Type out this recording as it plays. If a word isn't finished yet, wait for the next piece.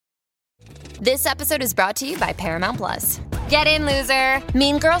This episode is brought to you by Paramount Plus. Get in, loser!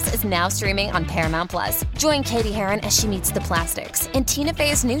 Mean Girls is now streaming on Paramount Plus. Join Katie Heron as she meets the plastics in Tina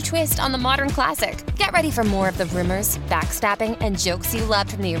Fey's new twist on the modern classic. Get ready for more of the rumors, backstabbing, and jokes you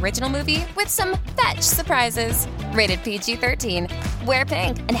loved from the original movie with some fetch surprises. Rated PG-13. Wear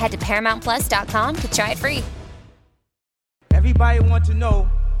pink and head to ParamountPlus.com to try it free. Everybody want to know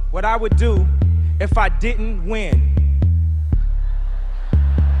what I would do if I didn't win.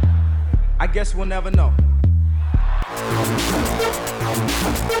 I guess we'll never know.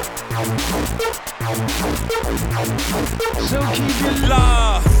 So keep it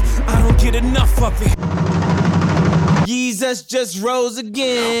love, I don't get enough of it. Jesus just rose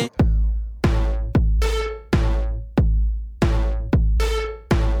again.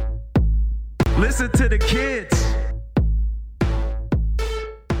 Listen to the kids.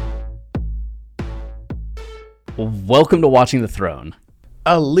 Welcome to Watching the Throne.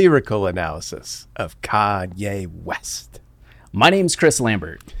 A lyrical analysis of Kanye West. My name's Chris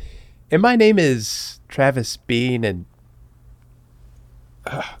Lambert. And my name is Travis Bean, and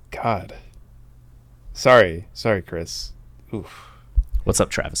oh, God. Sorry, Chris. Oof. What's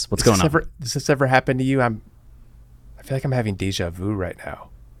up, Travis? What's going on? Does this ever happen to you? I feel like I'm having deja vu right now.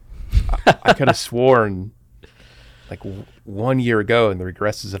 I could have sworn like 1 year ago in the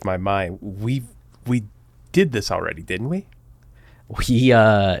regresses of my mind, we did this already, didn't we?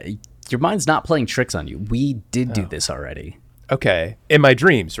 Your mind's not playing tricks on you. We did do this already. Okay. In my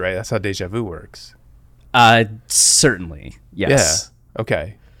dreams, right? That's how deja vu works. Certainly. Yes. Yeah.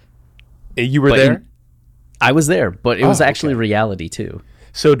 Okay. You were there? I was there, but it was actually reality too.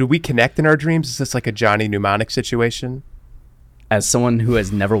 So do we connect in our dreams? Is this like a Johnny Mnemonic situation? As someone who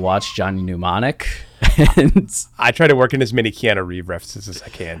has never watched Johnny Mnemonic, and I try to work in as many Keanu Reeves references as I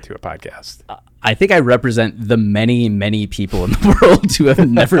can to a podcast. I think I represent the many, many people in the world who have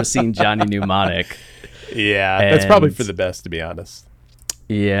never seen Johnny Mnemonic. Yeah, that's probably for the best, to be honest.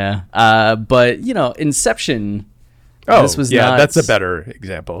 Yeah, but Inception. This was not, that's a better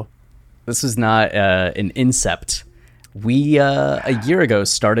example. This was not an Incept. We a year ago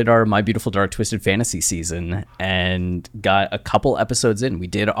started our My Beautiful Dark Twisted Fantasy season and got a couple episodes in. We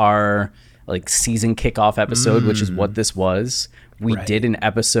did our season kickoff episode, which is what this was. We did an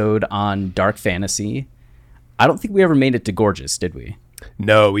episode on Dark Fantasy. I don't think we ever made it to Gorgeous, did we?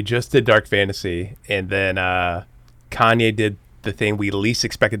 No, we just did Dark Fantasy, and then Kanye did the thing we least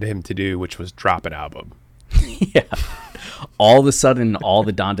expected him to do, which was drop an album. Yeah. All of a sudden, all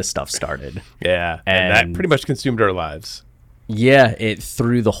the Donda stuff started. Yeah, and that pretty much consumed our lives. Yeah, it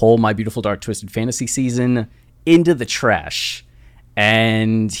threw the whole My Beautiful Dark Twisted Fantasy season into the trash.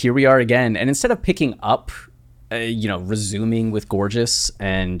 And here we are again. And instead of picking up, resuming with Gorgeous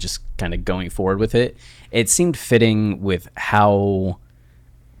and just kind of going forward with it, it seemed fitting with how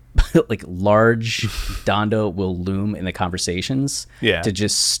large Donda will loom in the conversations to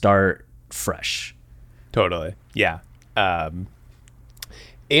just start fresh. Totally. Yeah. And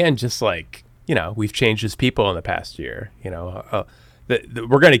just we've changed as people in the past year,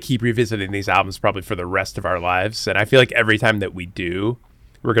 we're going to keep revisiting these albums probably for the rest of our lives. And I feel like every time that we do,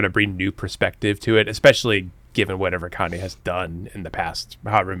 we're going to bring new perspective to it, especially given whatever Kanye has done in the past,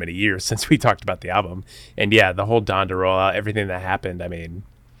 however many years since we talked about the album. And yeah, the whole Donda rollout, everything that happened. I mean,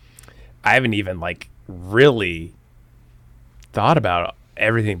 I haven't even really thought about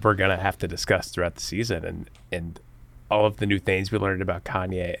everything we're going to have to discuss throughout the season and all of the new things we learned about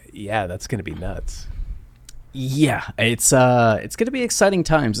Kanye. Yeah, that's going to be nuts. Yeah, it's going to be exciting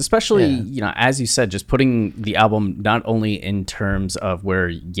times, especially, as you said, just putting the album not only in terms of where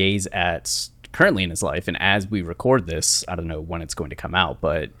Ye's at currently in his life, and as we record this, I don't know when it's going to come out,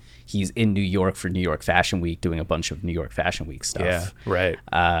 but he's in New York for New York Fashion Week doing a bunch of New York Fashion Week stuff. Yeah, right.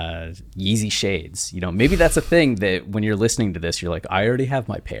 Yeezy shades. Maybe that's a thing that when you're listening to this, you're like, I already have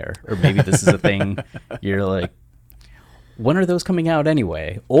my pair. Or maybe this is a thing you're like, when are those coming out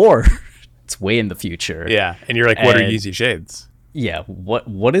anyway? Or it's way in the future. Yeah, and you're like, what are Yeezy shades? Yeah,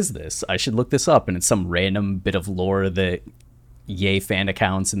 what is this? I should look this up. And it's some random bit of lore that Ye fan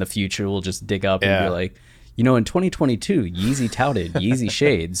accounts in the future will just dig up and be like, in 2022, Yeezy touted Yeezy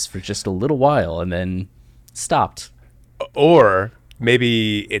shades for just a little while and then stopped. Or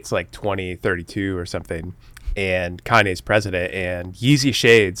maybe it's 2032 or something, and Kanye's president, and Yeezy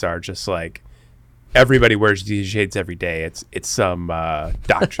shades are just everybody wears Yeezy shades every day. It's some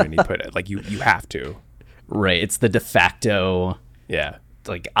doctrine he put it. You have to. Right. It's the de facto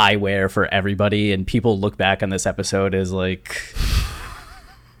eyewear for everybody, and people look back on this episode as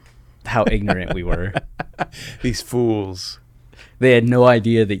how ignorant we were. These fools. They had no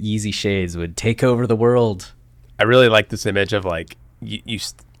idea that Yeezy shades would take over the world. I really like this image of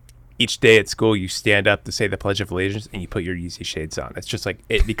each day at school you stand up to say the Pledge of Allegiance and you put your Yeezy shades on. It's just like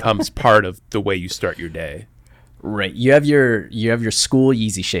it becomes part of the way you start your day. Right. You have your school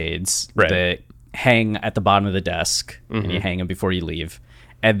Yeezy shades that hang at the bottom of the desk, and you hang them before you leave.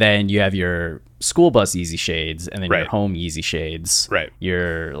 And then you have your school bus Yeezy shades, and then your home Yeezy shades. Right.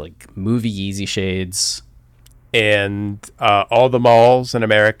 Your like movie Yeezy shades. And all the malls in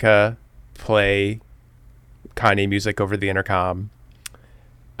America play Kanye music over the intercom.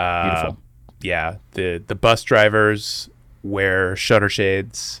 Beautiful. Yeah. The bus drivers wear shutter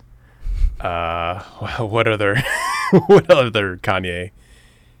shades. What other Kanye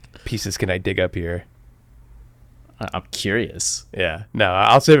pieces can I dig up here? I'm curious. Yeah. No,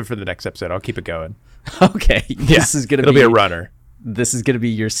 I'll save it for the next episode. I'll keep it going. Okay. It'll be a runner. This is gonna be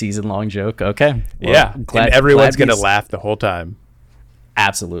your season-long joke. Okay. Well, yeah. And everyone's gonna laugh the whole time.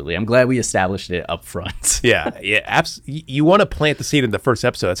 Absolutely. I'm glad we established it up front. Yeah. You want to plant the seed in the first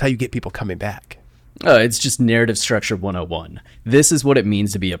episode. That's how you get people coming back. It's just narrative structure 101. This is what it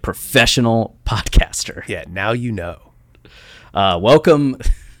means to be a professional podcaster. Yeah. Now you know. Welcome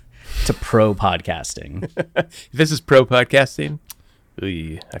to pro podcasting. This is pro podcasting.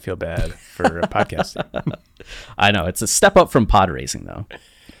 I feel bad for podcasting. I know. It's a step up from pod racing, though.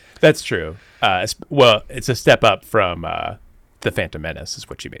 That's true. It's a step up from the Phantom Menace is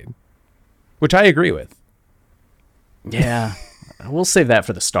what you mean, which I agree with. Yeah. We'll save that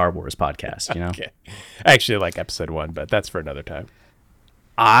for the Star Wars podcast, you know? Okay. I actually like episode 1, but that's for another time.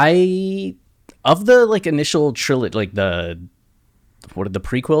 Of the like initial trilogy, like the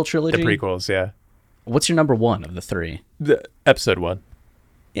prequel trilogy? The prequels, yeah. What's your number 1 of the 3? The episode 1.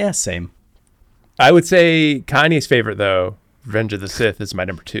 Yeah, same. I would say Kanye's favorite, though, Revenge of the Sith, is my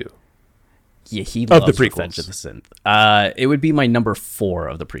number 2. Yeah, he loves the prequels. Revenge of the Sith. It would be my number 4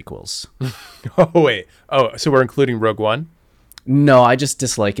 of the prequels. Oh, wait. Oh, so we're including Rogue One? No, I just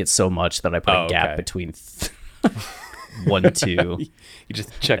dislike it so much that I put a gap okay. between 1 and 2. You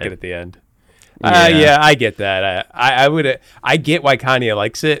just check it at the end. Yeah. Yeah, I get that. I get why Kanye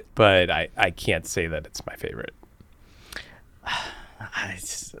likes it, but I can't say that it's my favorite.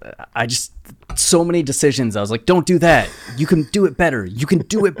 I just so many decisions. I was like, don't do that. You can do it better. You can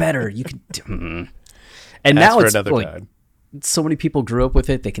do it better. You can. And That's now for it's another like time. So many people grew up with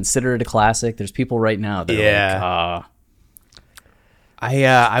it. They consider it a classic. There's people right now that are like,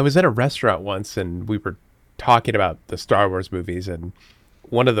 I was at a restaurant once and we were talking about the Star Wars movies, and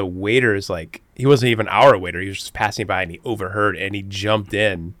one of the waiters, like, he wasn't even our waiter, he was just passing by and he overheard and he jumped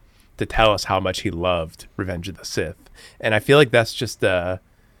in to tell us how much he loved Revenge of the Sith. And I feel like that's just a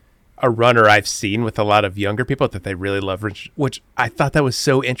runner I've seen with a lot of younger people, that they really love, which I thought that was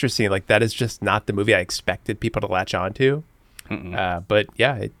so interesting. Like, that is just not the movie I expected people to latch on to. But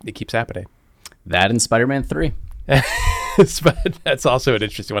yeah, it keeps happening. that and Spider-Man 3. But that's also an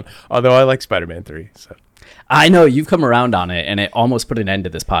interesting one, although I like Spider-Man 3. So I know you've come around on it, and it almost put an end to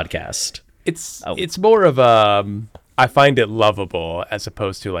this podcast. It's more of I find it lovable as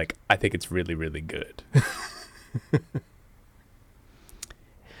opposed to like I think it's really, really good.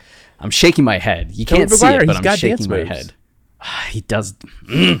 I'm shaking my head. You can't see it, but I'm shaking my head. He does.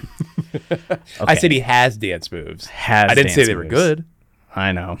 Okay. I said he has dance moves. I didn't say they were good.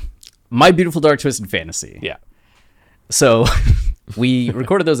 I know. My Beautiful Dark Twisted Fantasy. Yeah. So we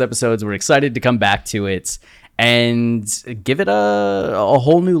recorded those episodes. We're excited to come back to it and give it a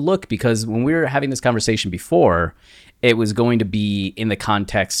whole new look, because when we were having this conversation before, it was going to be in the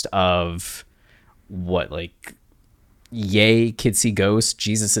context of what, like, Yay, Kids See Ghosts,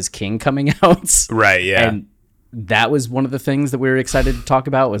 Jesus is King coming out. Right, yeah. And that was one of the things that we were excited to talk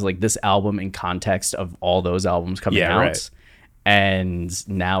about, was like this album in context of all those albums coming out. Right. And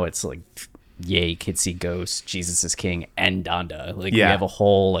now it's like Yay, Kids See Ghosts, Jesus is King, and Donda. Like, we have a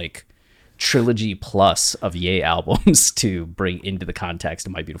whole like trilogy plus of Yay albums to bring into the context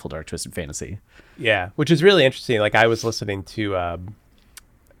of My Beautiful Dark Twisted Fantasy. Yeah, which is really interesting. Like, I was listening to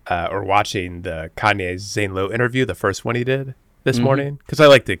or watching the Kanye's Zane Lowe interview, the first one he did this morning, because I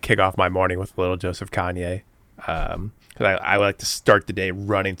like to kick off my morning with a little dose of Kanye. Because I like to start the day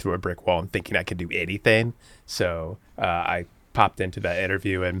running through a brick wall and thinking I can do anything. So I popped into that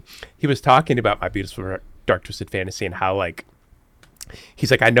interview, and he was talking about My Beautiful Dark Twisted Fantasy and how, like,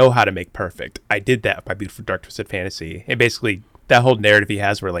 he's like, I know how to make perfect. I did that with My Beautiful Dark Twisted Fantasy. And basically that whole narrative he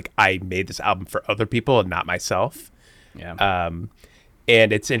has where, like, I made this album for other people and not myself. Yeah.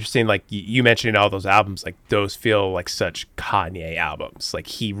 And it's interesting, like, you mentioning all those albums, like, those feel like such Kanye albums. Like,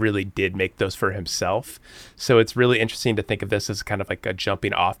 he really did make those for himself. So it's really interesting to think of this as kind of like a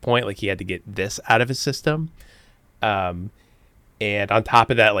jumping off point. Like, he had to get this out of his system. And on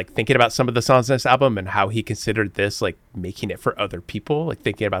top of that, like thinking about some of the songs on this album and how he considered this, like making it for other people, like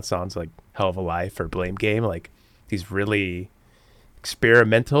thinking about songs like Hell of a Life or Blame Game, like these really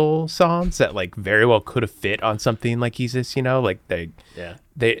experimental songs that like very well could have fit on something like Jesus, you know, like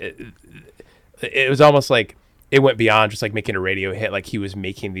it was almost like it went beyond just like making a radio hit. Like he was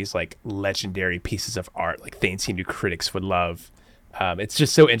making these like legendary pieces of art, like things he knew critics would love. It's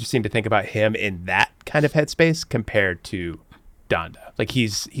just so interesting to think about him in that kind of headspace compared to Donda. Like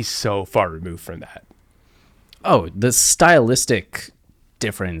he's so far removed from that. Oh, the stylistic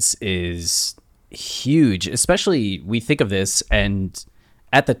difference is huge. Especially we think of this, and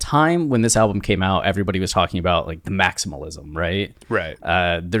at the time when this album came out, everybody was talking about like the maximalism, right? Right.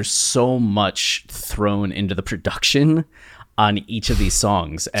 There's so much thrown into the production on each of these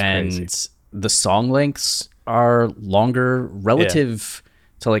songs, and crazy. the song lengths are longer relative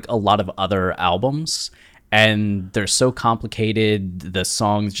to like a lot of other albums. And they're so complicated, the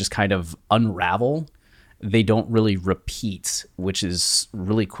songs just kind of unravel. They don't really repeat, which is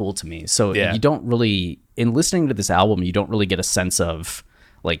really cool to me. So you don't really, in listening to this album, you don't really get a sense of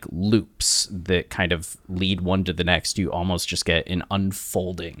like loops that kind of lead one to the next. You almost just get an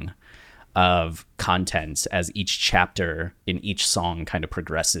unfolding of content as each chapter in each song kind of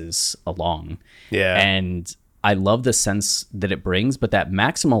progresses along. Yeah. And I love the sense that it brings, but that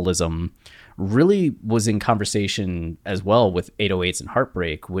maximalism really was in conversation as well with 808s and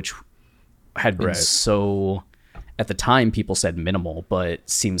Heartbreak, which had been so, at the time people said minimal, but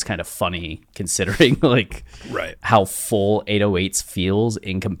seems kind of funny considering like how full 808s feels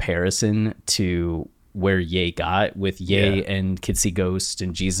in comparison to where Ye got with Ye and Kids See Ghost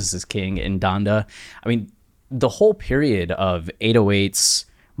and Jesus is King and Donda. I mean, the whole period of 808s,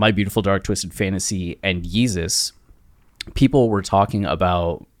 My Beautiful Dark Twisted Fantasy, and Yeezus, people were talking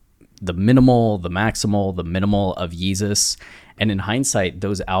about the minimal, the maximal, the minimal of Yeezus. And in hindsight,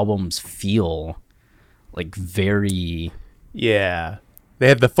 those albums feel like very... Yeah. They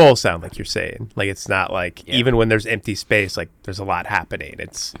have the full sound, like you're saying. Like, it's not like, even when there's empty space, like, there's a lot happening.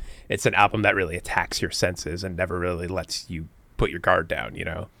 It's an album that really attacks your senses and never really lets you put your guard down, you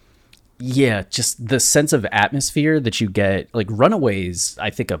know? Yeah, just the sense of atmosphere that you get. Like Runaways, I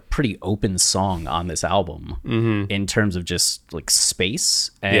think a pretty open song on this album in terms of just like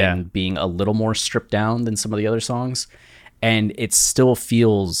space and being a little more stripped down than some of the other songs. And it still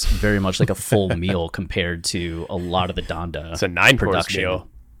feels very much like a full meal compared to a lot of the Donda. It's a 9-course production. meal.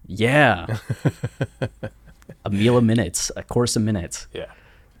 Yeah. A meal a minute, a course a minute. Yeah.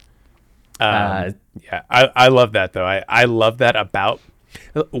 I love that though. I love that about,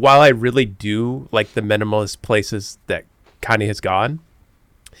 while I really do like the minimalist places that Kanye has gone,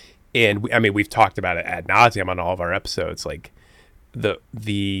 and we've talked about it ad nauseum on all of our episodes, like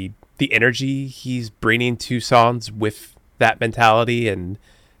the energy he's bringing to songs with that mentality and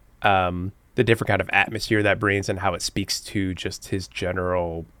the different kind of atmosphere that brings and how it speaks to just his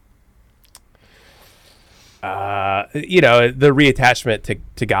general the reattachment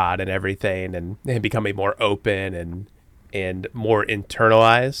to God and everything, and him becoming more open and more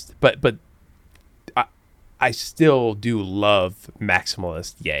internalized. But I still do love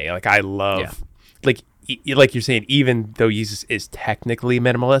maximalist Ye. Like I love like you're saying, even though Yeezus is technically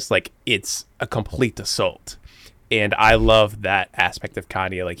minimalist, like it's a complete assault. And I love that aspect of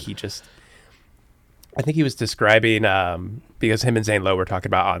Kanye. Like I think he was describing because him and Zane Lowe were talking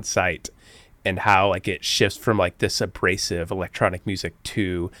about On Sight, and how like it shifts from like this abrasive electronic music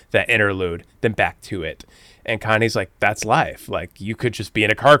to that interlude, then back to it. And Kanye's like, that's life. Like you could just be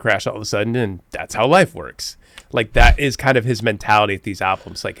in a car crash all of a sudden, and that's how life works. Like that is kind of his mentality at these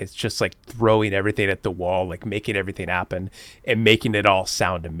albums. Like it's just like throwing everything at the wall, like making everything happen and making it all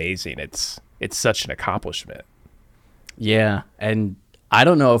sound amazing. It's such an accomplishment. Yeah, and I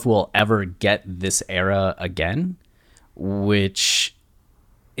don't know if we'll ever get this era again, which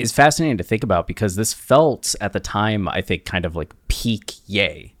is fascinating to think about, because this felt at the time, I think, kind of like peak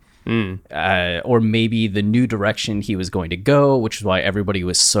Ye. Or maybe the new direction he was going to go, which is why everybody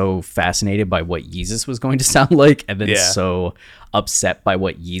was so fascinated by what Yeezus was going to sound like, and then so upset by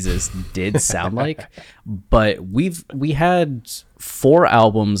what Yeezus did sound like. But we had 4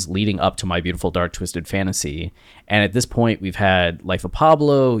 albums leading up to My Beautiful Dark Twisted Fantasy, and at this point we've had Life of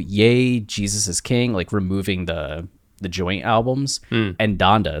Pablo, Ye, Jesus is King, like removing the joint albums, and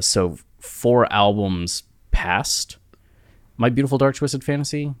Donda. So 4 albums past My Beautiful Dark Twisted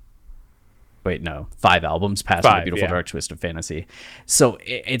Fantasy. Wait, no, 5 albums past My Beautiful Dark Twisted Fantasy. So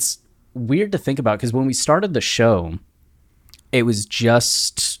it's weird to think about, because when we started the show, it was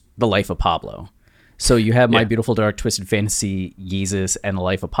just The Life of Pablo. So you have My Beautiful Dark Twisted Fantasy, Yeezus, and The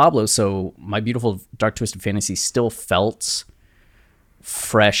Life of Pablo. So My Beautiful Dark Twisted Fantasy still felt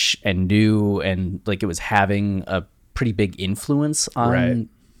fresh and new, and like it was having a pretty big influence on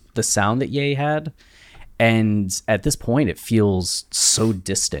the sound that Ye had. And at this point, it feels so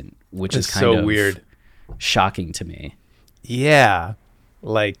distant, which is kind of weird, shocking to me. Yeah,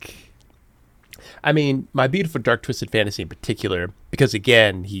 like, I mean, My Beautiful Dark Twisted Fantasy in particular, because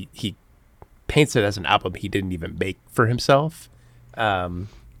again, he paints it as an album he didn't even make for himself.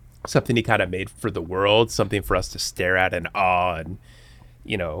 Something he kind of made for the world, something for us to stare at in awe and,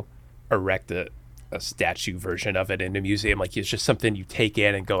 you know, erect a statue version of it in a museum. Like, it's just something you take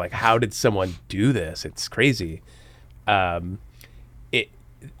in and go like, how did someone do this? It's crazy. I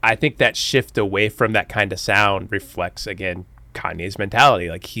think that shift away from that kind of sound reflects, again, Kanye's mentality.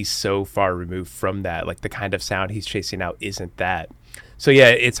 Like, he's so far removed from that. Like, the kind of sound he's chasing out isn't that. So yeah,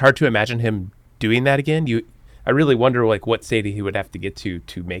 it's hard to imagine him doing that again. I really wonder like what state he would have to get to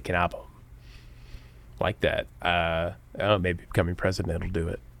make an album like that. I don't know, maybe becoming president will do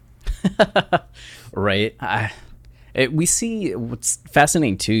it. Right. We see what's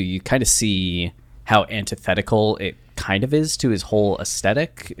fascinating too. You kind of see how antithetical it kind of is to his whole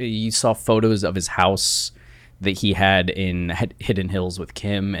aesthetic. You saw photos of his house that he had in Hidden Hills with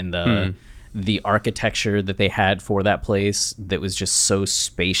Kim, and the architecture that they had for that place that was just so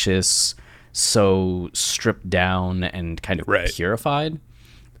spacious, so stripped down and kind of purified.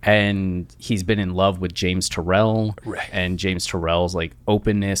 And he's been in love with James Turrell, and James Turrell's like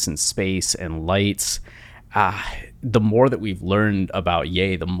openness and space and lights. The more that we've learned about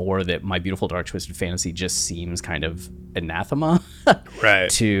Ye, the more that My Beautiful Dark Twisted Fantasy just seems kind of anathema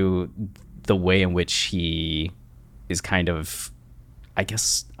to the way in which he is kind of, I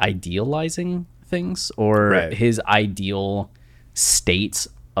guess, idealizing things, or his ideal state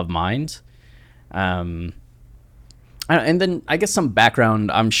of mind. And then I guess some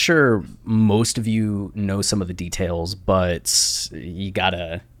background. I'm sure most of you know some of the details, but you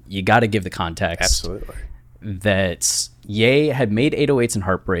gotta give the context. Absolutely. That Ye had made 808s and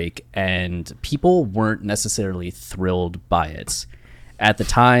Heartbreak, and people weren't necessarily thrilled by it. At the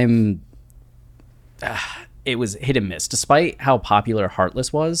time, it was hit and miss. Despite how popular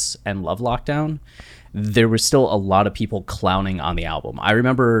Heartless was and Love Lockdown, there was still a lot of people clowning on the album. I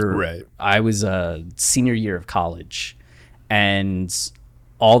remember I was a senior year of college, and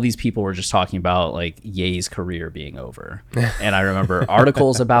all these people were just talking about like Ye's career being over. And I remember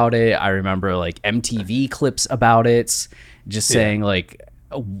articles about it. I remember like MTV clips about it, just saying like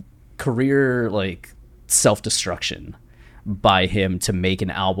career like self-destruction by him to make an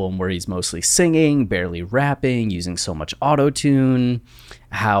album where he's mostly singing, barely rapping, using so much auto-tune,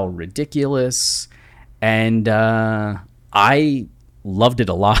 how ridiculous. And I loved it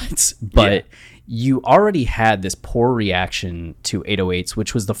a lot, but you already had this poor reaction to 808s,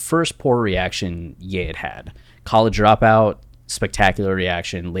 which was the first poor reaction Ye had. College Dropout, spectacular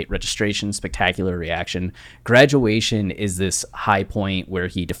reaction. Late Registration, spectacular reaction. Graduation is this high point where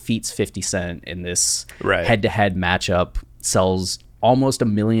he defeats 50 Cent in this head-to-head matchup, sells almost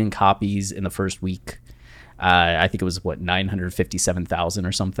 1 million copies in the first week. I think it was, 957,000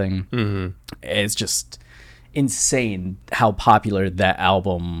 or something. Mm-hmm. It's just insane how popular that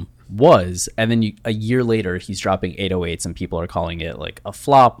album was. And then a year later, he's dropping 808s, and people are calling it like a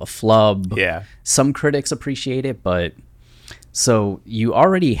flop, a flub. Yeah. Some critics appreciate it, but so you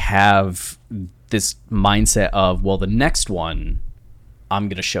already have this mindset of, well, the next one, I'm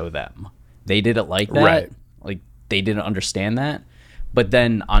going to show them. They didn't like that. Like, they didn't understand that. But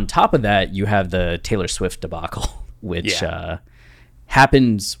then on top of that, you have the Taylor Swift debacle, which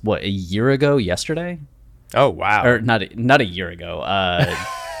happened, a year ago yesterday? Oh, wow. Or not a year ago.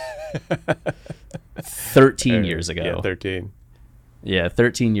 13 years ago. Yeah, 13. Yeah,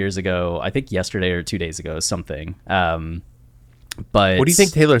 13 years ago. I think yesterday or 2 days ago, something. But what do you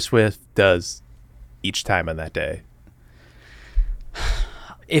think Taylor Swift does each time on that day?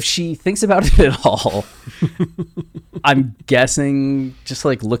 If she thinks about it at all, I'm guessing just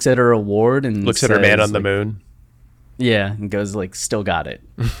like looks at her award and looks at her Man on the Moon. Yeah, and goes like, still got it.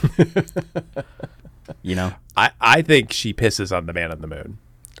 You know? I think she pisses on the Man on the Moon.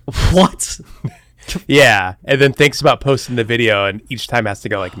 What? Yeah, and then thinks about posting the video, and each time has to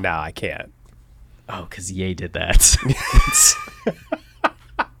go like, nah, I can't. Oh, because Ye did that.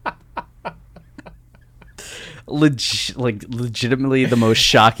 Legitimately the most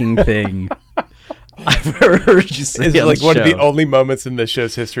shocking thing I've ever heard you say. It's like one of the only moments in the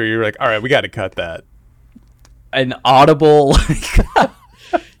show's history you're like, all right, we got to cut that. An audible,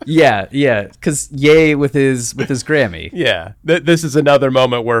 yeah, because Ye with his Grammy. Yeah, this is another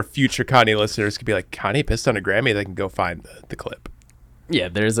moment where future Kanye listeners could be like, Kanye pissed on a Grammy. They can go find the clip. Yeah,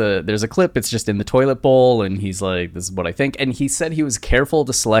 there's a clip. It's just in the toilet bowl, and he's like, "This is what I think." And he said he was careful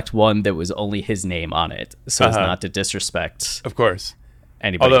to select one that was only his name on it, so as not to disrespect, of course,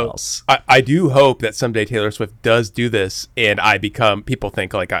 anybody else. I do hope that someday Taylor Swift does do this, and people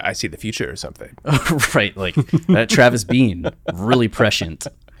think like I see the future or something. Right, like Travis Bean, really prescient.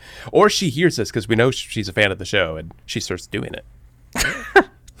 Or she hears this because we know she's a fan of the show, and she starts doing it.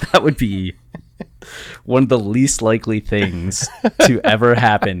 That would be one of the least likely things to ever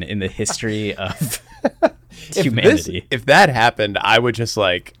happen in the history of humanity. If that happened, I would just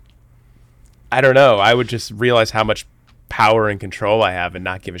like, I don't know. I would just realize how much power and control I have and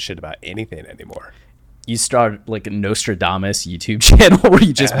not give a shit about anything anymore. You start like a Nostradamus YouTube channel where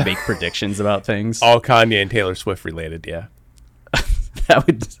you just make predictions about things. All Kanye and Taylor Swift related, yeah. That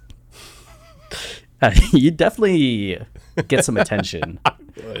would... you'd definitely get some attention.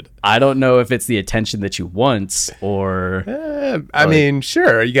 I don't know if it's the attention that you want or... I mean,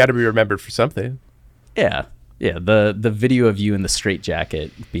 sure, you got to be remembered for something. Yeah. Yeah, the video of you in the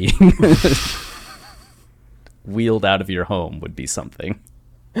straitjacket being wheeled out of your home would be something.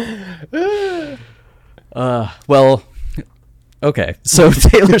 Well, okay. So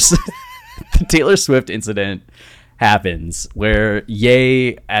the Taylor Swift incident happens where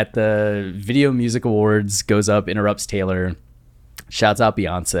Ye at the Video Music Awards goes up, interrupts Taylor, shouts out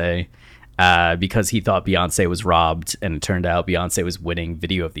Beyonce because he thought Beyonce was robbed, and it turned out Beyonce was winning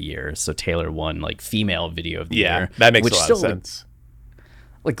Video of the Year. So Taylor won like Female Video of the Year. Yeah, that makes a lot of sense.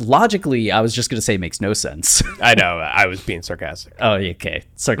 Like logically, I was just gonna say makes no sense. I know, I was being sarcastic. Oh, okay,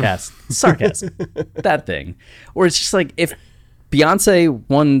 sarcasm, that thing. Or it's just like if Beyonce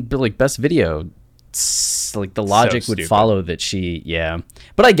won like Best Video, like the logic would follow that she, yeah.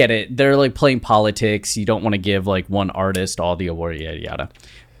 But I get it. They're like playing politics. You don't want to give like one artist all the award, yada yada.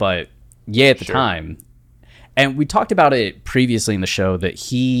 But yeah, at the time, and we talked about it previously in the show that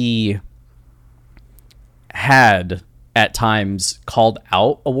he had at times called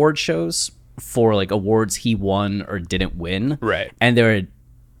out award shows for like awards he won or didn't win, right? And there had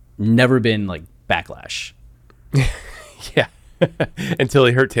never been like backlash. Yeah, until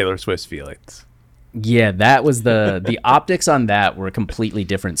he hurt Taylor Swift's feelings. Yeah, that was the optics on that were completely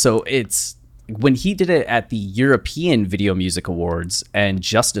different. So it's when he did it at the European Video Music Awards and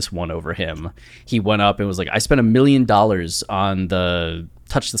Justice won over him, he went up and was like, I spent $1 million on the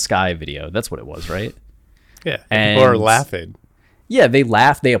Touch the Sky video. That's what it was, right? Yeah, and people are laughing. Yeah, they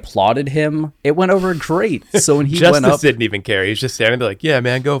laughed. They applauded him. It went over great. So when he Justice went up, didn't even care. He was just standing there like, yeah,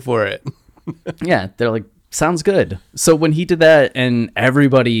 man, go for it. Yeah, they're like, sounds good. So when he did that and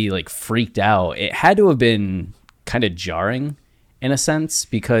everybody like freaked out, it had to have been kind of jarring in a sense,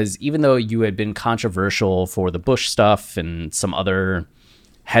 because even though you had been controversial for the Bush stuff and some other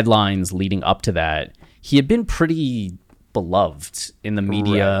headlines leading up to that, he had been pretty beloved in the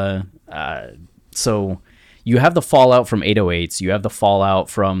media. Right. So you have the fallout from 808s, you have the fallout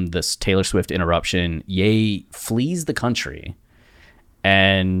from this Taylor Swift interruption. Ye flees the country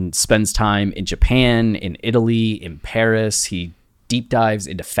and spends time in Japan, in Italy, in Paris. He deep dives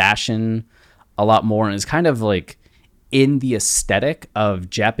into fashion a lot more and is kind of like in the aesthetic of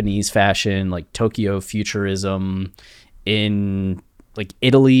Japanese fashion, like Tokyo futurism, in like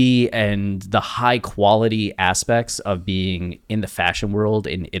Italy, and the high quality aspects of being in the fashion world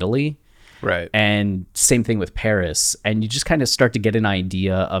in Italy. Right. And same thing with Paris. And you just kind of start to get an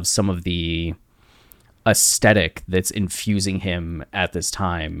idea of some of the aesthetic that's infusing him at this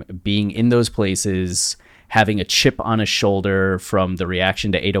time, being in those places, having a chip on his shoulder from the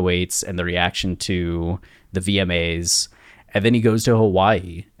reaction to 808s and the reaction to the VMAs. And then he goes to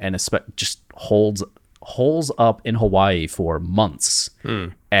Hawaii and just holes up in Hawaii for months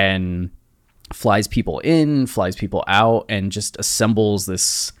and flies people in, flies people out, and just assembles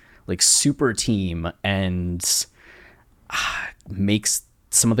this like super team and makes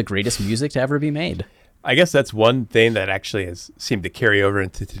some of the greatest music to ever be made. I guess that's one thing that actually has seemed to carry over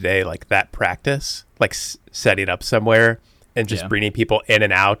into today, like that practice, like setting up somewhere and just bringing people in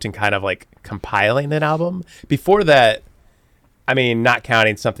and out and kind of like compiling an album. Before that, I mean, not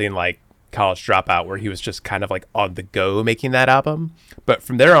counting something like College Dropout, where he was just kind of like on the go making that album. But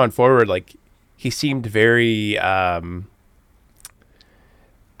from there on forward, like he seemed very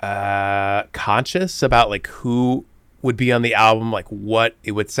conscious about like who would be on the album, like what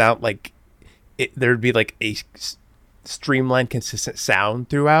it would sound like. There'd be like a streamlined, consistent sound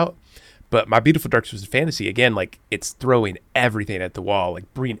throughout. But My Beautiful Dark Twisted Fantasy, again, like it's throwing everything at the wall,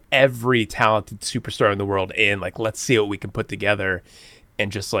 like bringing every talented superstar in the world in, like let's see what we can put together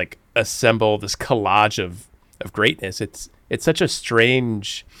and just like assemble this collage of greatness. It's such a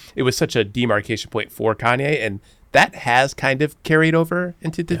strange, it was such a demarcation point for Kanye, and that has kind of carried over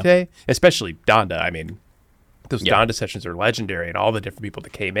into today, especially Donda. I mean, those Donda sessions are legendary, and all the different people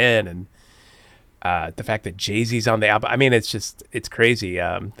that came in, and the fact that Jay-Z's on the album. I mean, it's crazy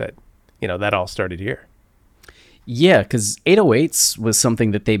that, you know, that all started here. Yeah, because 808s was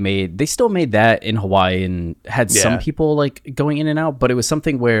something that they made. They still made that in Hawaii and had some people like going in and out, but it was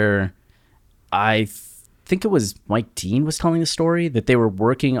something where I think it was Mike Dean was telling the story that they were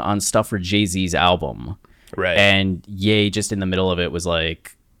working on stuff for Jay-Z's album. Right. And Ye just in the middle of it was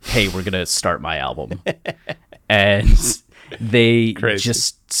like, hey, we're going to start my album. And they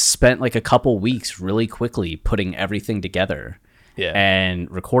just spent like a couple weeks really quickly putting everything together. Yeah.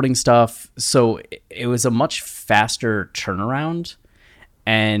 And recording stuff. So it was a much faster turnaround.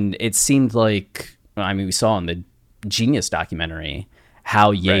 And it seemed like, I mean, we saw in the Genius documentary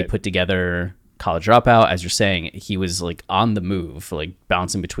how Ye put together College Dropout. As you're saying, he was like on the move, like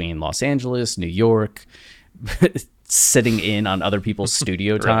bouncing between Los Angeles, New York, sitting in on other people's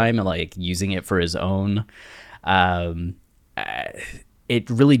studio time and like using it for his own. It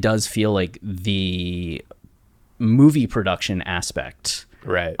really does feel like the movie production aspect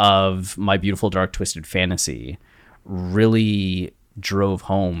of My Beautiful Dark Twisted Fantasy really drove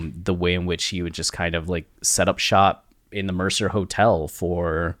home the way in which he would just kind of like set up shop in the Mercer Hotel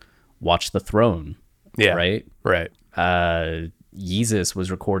for Watch the Throne. Yeah. Right. Yeezus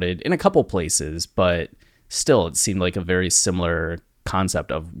was recorded in a couple places, but still it seemed like a very similar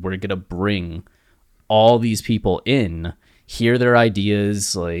concept of we're going to bring all these people in, hear their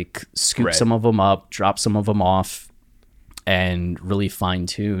ideas, like scoop some of them up, drop some of them off, and really fine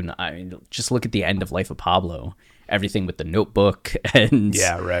tune. I mean, just look at the end of Life of Pablo, everything with the notebook and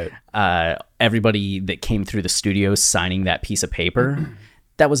everybody that came through the studio signing that piece of paper.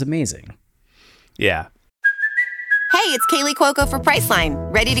 That was amazing. Yeah. Hey, it's Kaylee Cuoco for Priceline.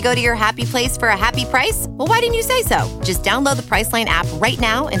 Ready to go to your happy place for a happy price? Well, why didn't you say so? Just download the Priceline app right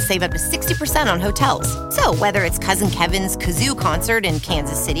now and save up to 60% on hotels. So whether it's Cousin Kevin's Kazoo Concert in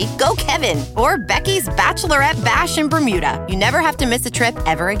Kansas City, go Kevin, or Becky's Bachelorette Bash in Bermuda, you never have to miss a trip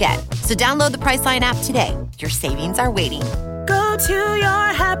ever again. So download the Priceline app today. Your savings are waiting. Go to your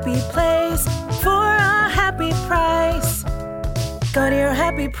happy place for a happy price. Go to your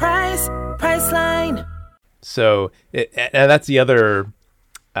happy price, Priceline. So and that's the other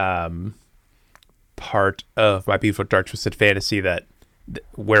part of My Beautiful Dark Twisted Fantasy that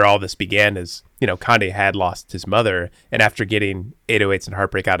where all this began is, you know, Kanye had lost his mother, and after getting 808s and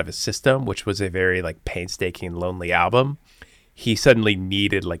Heartbreak out of his system, which was a very like painstaking, lonely album, he suddenly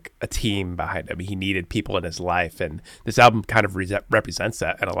needed like a team behind him. He needed people in his life, and this album kind of represents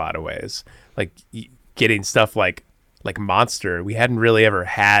that in a lot of ways. Like getting stuff like Monster, we hadn't really ever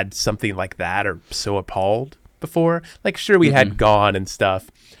had something like that or so appalled before. Like, sure, we had Gone and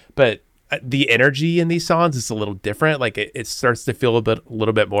stuff, but the energy in these songs is a little different. Like it starts to feel a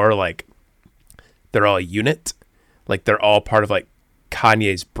little bit more like they're all a unit. Like they're all part of like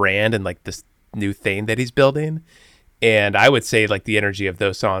Kanye's brand and like this new thing that he's building. And I would say like the energy of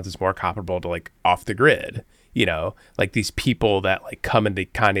those songs is more comparable to like Off the Grid. You know, like these people that like come into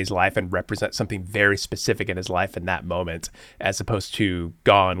Kanye's life and represent something very specific in his life in that moment, as opposed to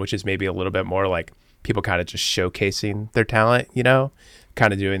Gone, which is maybe a little bit more like people kind of just showcasing their talent, you know,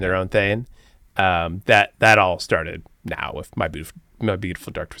 kind of doing their own thing. That all started now with My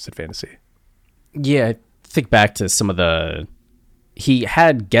Beautiful Dark Twisted Fantasy. Yeah, I think back to some of he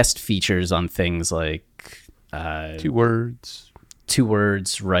had guest features on things like Two Words,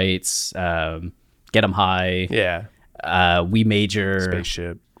 right? Get 'Em High. Yeah. We Major.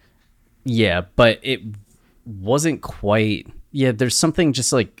 Spaceship. Yeah, but it wasn't quite. Yeah, there's something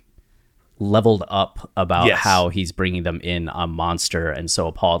just like leveled up about how he's bringing them in on Monster and So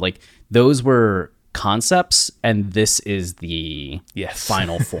Appalled. Like those were concepts, and this is the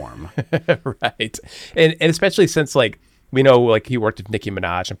final form. Right. And especially since like we know like he worked with Nicki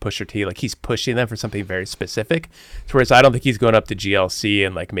Minaj and Pusha T, like he's pushing them for something very specific. Whereas I don't think he's going up to GLC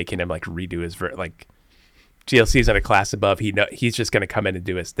and like making him like redo his like GLC's in a class above. He's just going to come in and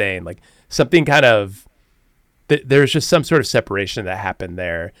do his thing. Like something kind of there's just some sort of separation that happened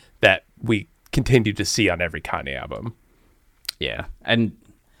there that we continue to see on every Kanye album. Yeah. And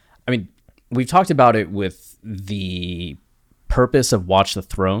I mean, we've talked about it with the purpose of Watch the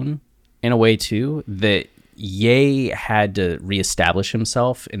Throne in a way too, that Ye had to reestablish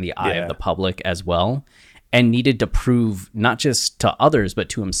himself in the eye of the public as well, and needed to prove not just to others, but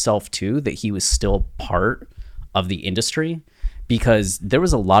to himself too, that he was still part of the industry, because there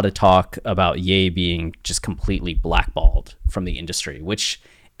was a lot of talk about Ye being just completely blackballed from the industry, which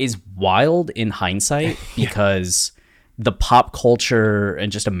is wild in hindsight because the pop culture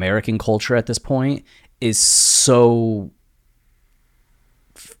and just American culture at this point is so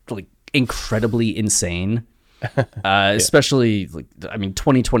like incredibly insane. Especially like, I mean,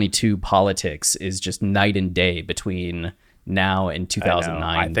 2022 politics is just night and day between now and 2009.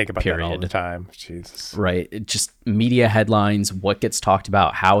 I think about period. that all the time. Jesus. Right. It just media headlines, what gets talked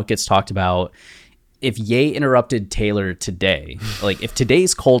about, how it gets talked about. If Ye interrupted Taylor today, like if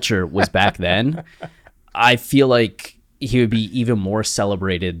today's culture was back then, I feel like he would be even more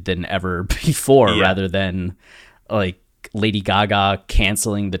celebrated than ever before, rather than like Lady Gaga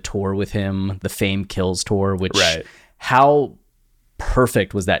canceling the tour with him, the Fame Kills tour, which how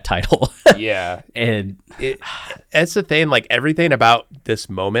perfect was that title? Yeah. And that's the thing, like everything about this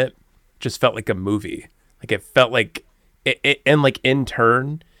moment just felt like a movie. Like it felt like it and like in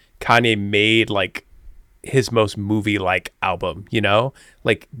turn, Kanye made like his most movie-like album, you know?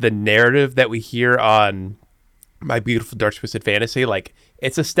 Like the narrative that we hear on My Beautiful Dark Twisted Fantasy, like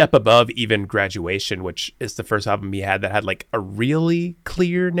it's a step above even Graduation, which is the first album he had that had like a really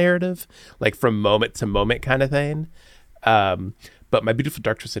clear narrative, like from moment to moment kind of thing. But My Beautiful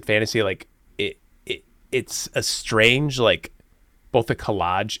Dark Twisted Fantasy, like it's a strange, like both a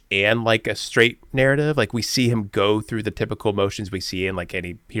collage and like a straight narrative. Like we see him go through the typical motions we see in like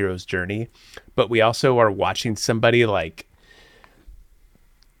any hero's journey, but we also are watching somebody like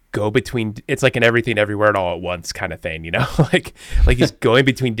go between, it's like an everything everywhere and all at once kind of thing, you know? like he's going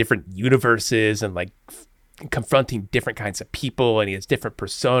between different universes and like confronting different kinds of people, and he has different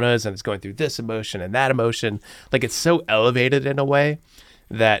personas and is going through this emotion and that emotion. Like it's so elevated in a way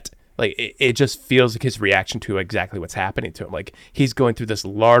that like it just feels like his reaction to exactly what's happening to him. Like he's going through this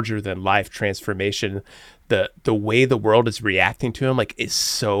larger than life transformation. The way the world is reacting to him like is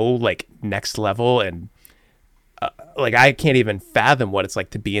so like next level, and like I can't even fathom what it's like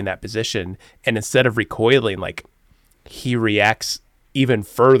to be in that position. And instead of recoiling, like he reacts even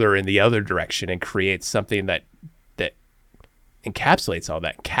further in the other direction and creates something that encapsulates all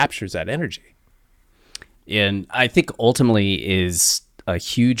that, captures that energy. And I think ultimately is a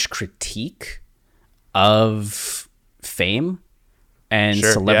huge critique of fame and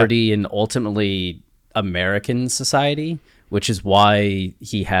celebrity and ultimately American society, which is why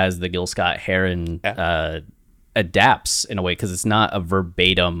he has the Gil Scott-Heron adapts in a way, because it's not a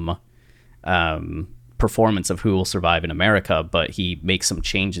verbatim performance of Who Will Survive in America, but he makes some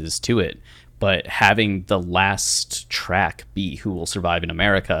changes to it. But having the last track be Who Will Survive in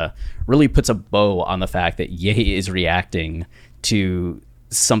America really puts a bow on the fact that Ye is reacting to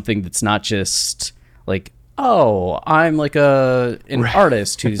something that's not just like, oh, I'm like an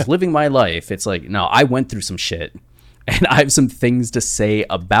artist who's living my life. It's like, no, I went through some shit and I have some things to say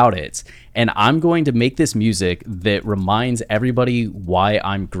about it. And I'm going to make this music that reminds everybody why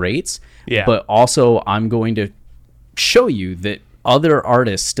I'm great. Yeah. But also I'm going to show you that other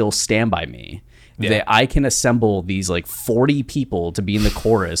artists still stand by me. Yeah. That I can assemble these like 40 people to be in the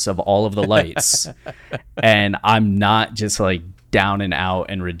chorus of All of the Lights. And I'm not just like down and out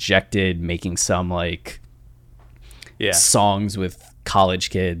and rejected making some like songs with college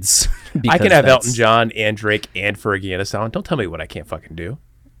kids. I can have Elton John and Drake and Fergie in a song. Don't tell me what I can't fucking do.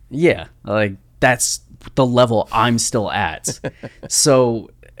 Yeah, like that's the level I'm still at. So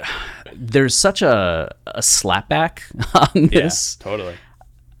there's such a slapback on this. Yeah,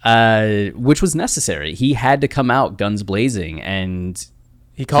 totally. Which was necessary. He had to come out guns blazing, and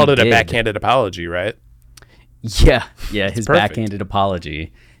he called it a backhanded apology, right? Yeah, his backhanded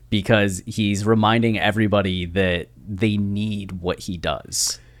apology, because he's reminding everybody that they need what he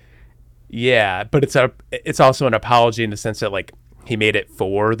does. Yeah, but it's also an apology in the sense that like he made it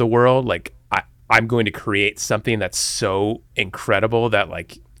for the world. Like I'm going to create something that's so incredible that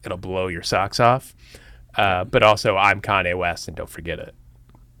like it'll blow your socks off. But also I'm Kanye West, and don't forget it.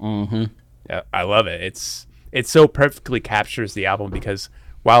 Mm-hmm. Yeah, I love it. It so perfectly captures the album, because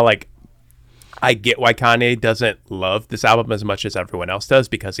while like I get why Kanye doesn't love this album as much as everyone else does,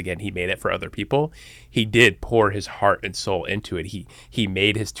 because again, he made it for other people. He did pour his heart and soul into it. He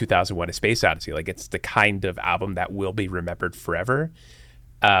made his 2001: A Space Odyssey. Like it's the kind of album that will be remembered forever.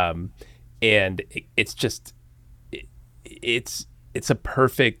 And it's just, it's a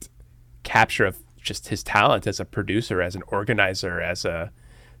perfect capture of just his talent as a producer, as an organizer, as a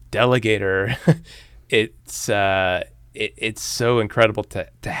delegator. It's so incredible to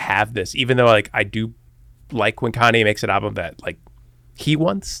have this, even though like I do like when Kanye makes an album that like he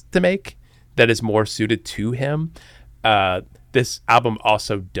wants to make that is more suited to him. This album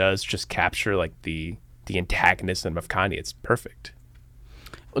also does just capture like the antagonism of Kanye. It's perfect.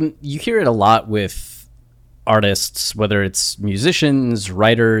 You hear it a lot with artists, whether it's musicians,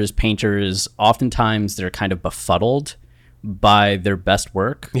 writers, painters. Oftentimes they're kind of befuddled by their best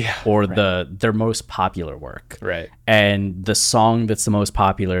work or right. their most popular work. Right. And the song that's the most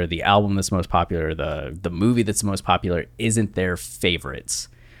popular, the album that's most popular, the movie that's the most popular isn't their favorites,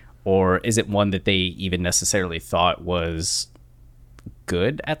 or isn't one that they even necessarily thought was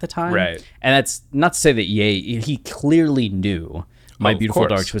good at the time. Right. And that's not to say that he clearly knew My Beautiful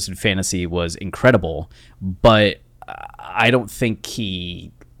Dark Twisted Fantasy was incredible, but I don't think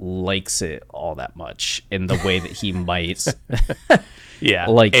he likes it all that much in the way that he might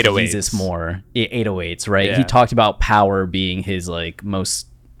like 808s. Jesus more. 808s, right? Yeah. He talked about Power being his like most,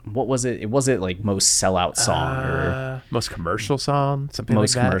 what was it? Was it like most sellout song or most commercial song? Something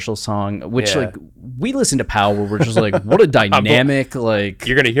most like that? commercial song, which like we listen to Power, we're just like, what a dynamic, like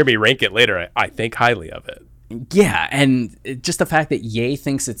you're going to hear me rank it later. I think highly of it. Yeah, and just the fact that Ye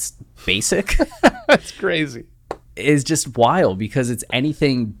thinks it's basic That's crazy. is just wild, because it's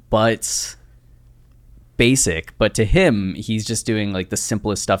anything but basic. But to him, he's just doing like the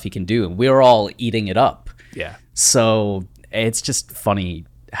simplest stuff he can do, and we're all eating it up. Yeah. So it's just funny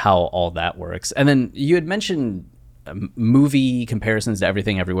how all that works. And then you had mentioned movie comparisons to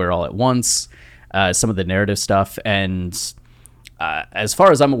Everything Everywhere All at Once, some of the narrative stuff, and as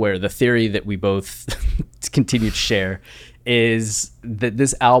far as I'm aware, the theory that we both continue to share is that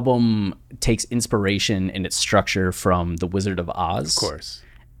this album takes inspiration in its structure from The Wizard of Oz. Of course.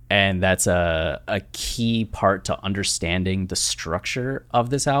 And that's a key part to understanding the structure of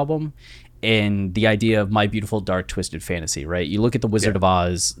this album and the idea of My Beautiful Dark Twisted Fantasy, right? You look at The Wizard of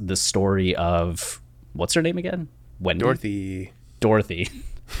Oz, the story of, what's her name again? Wendy? Dorothy.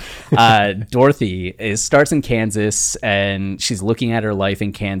 Dorothy starts in Kansas, and she's looking at her life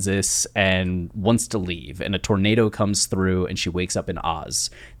in Kansas and wants to leave, and a tornado comes through and she wakes up in Oz,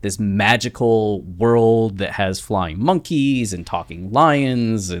 this magical world that has flying monkeys and talking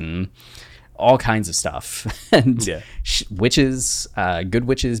lions and all kinds of stuff, and witches, good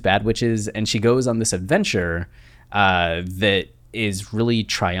witches, bad witches, and she goes on this adventure that is really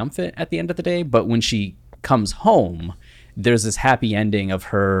triumphant at the end of the day. But when she comes home, there's this happy ending of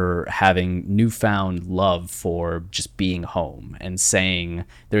her having newfound love for just being home and saying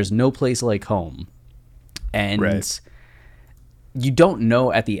there's no place like home. And you don't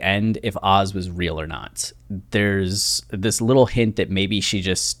know at the end if Oz was real or not. There's this little hint that maybe she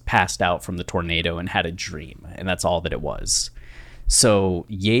just passed out from the tornado and had a dream, and that's all that it was. So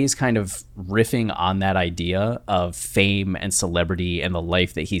Ye's kind of riffing on that idea of fame and celebrity and the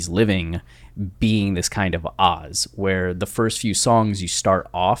life that he's living being this kind of Oz, where the first few songs you start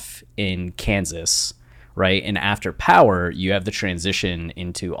off in Kansas, right? And after Power, you have the transition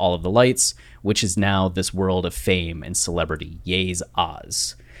into All of the Lights, which is now this world of fame and celebrity, Ye's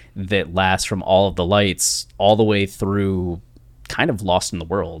Oz, that lasts from All of the Lights all the way through kind of Lost in the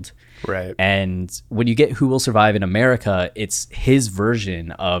World. Right. And when you get Who Will Survive in America, it's his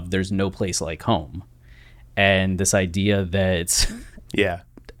version of There's No Place Like Home. And this idea that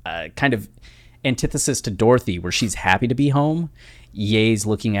kind of antithesis to Dorothy, where she's happy to be home, Ye's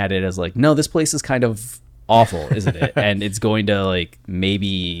looking at it as like, no, this place is kind of awful, isn't it? And it's going to like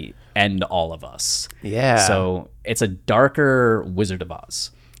maybe end all of us. Yeah. So it's a darker Wizard of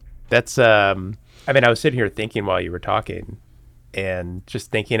Oz. That's I mean, I was sitting here thinking while you were talking, and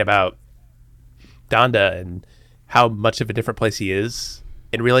just thinking about Donda and how much of a different place he is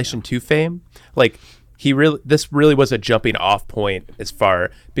in relation to fame. Like, this really was a jumping off point as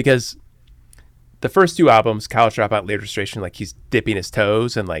far, because the first two albums, College Dropout, Late Registration, like he's dipping his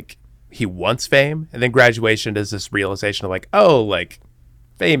toes and like he wants fame, and then Graduation does this realization of like, oh, like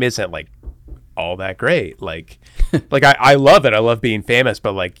fame isn't like all that great. Like, like I love it. I love being famous,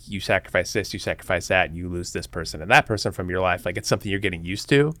 but like you sacrifice this, you sacrifice that, and you lose this person and that person from your life. Like, it's something you're getting used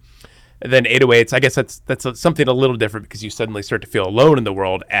to. And then 808s, I guess that's something a little different, because you suddenly start to feel alone in the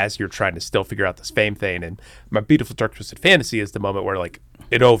world as you're trying to still figure out this fame thing. And My Beautiful Dark Twisted Fantasy is the moment where like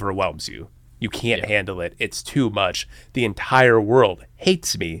it overwhelms you. You can't handle it. It's too much. The entire world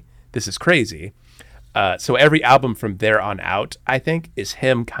hates me. This is crazy. So every album from there on out, I think, is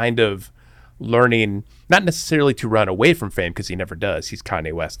him kind of learning, not necessarily to run away from fame, because he never does. He's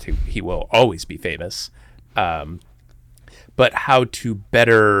Kanye West, who he will always be famous. But how to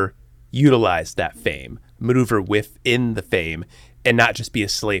better utilize that fame, maneuver within the fame, and not just be a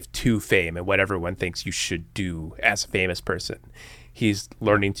slave to fame and what everyone thinks you should do as a famous person. He's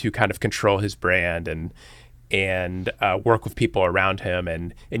learning to kind of control his brand and work with people around him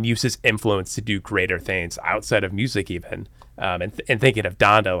and use his influence to do greater things outside of music even. And thinking of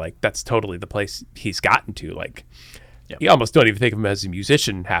Donda, like that's totally the place he's gotten to. Like, you almost don't even think of him as a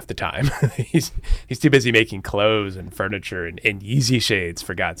musician half the time. He's too busy making clothes and furniture and Yeezy shades,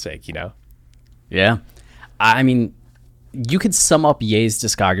 for God's sake, you know? Yeah. I mean, you could sum up Ye's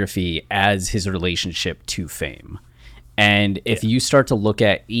discography as his relationship to fame. And if you start to look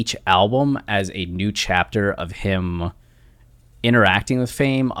at each album as a new chapter of him interacting with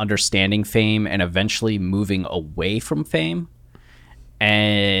fame, understanding fame, and eventually moving away from fame,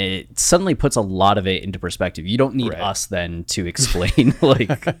 and it suddenly puts a lot of it into perspective. You don't need us then to explain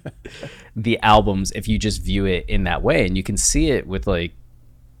like the albums if you just view it in that way. And you can see it with like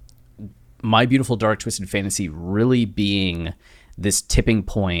My Beautiful Dark Twisted Fantasy really being this tipping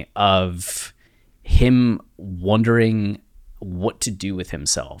point of him wondering what to do with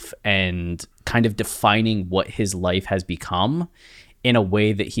himself and kind of defining what his life has become in a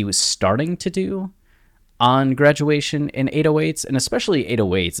way that he was starting to do on Graduation in 808s, and especially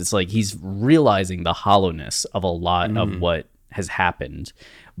 808s. It's like he's realizing the hollowness of a lot of what has happened.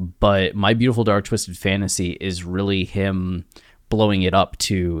 But My Beautiful Dark Twisted Fantasy is really him blowing it up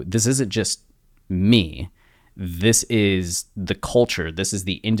to, this isn't just me. This is the culture. This is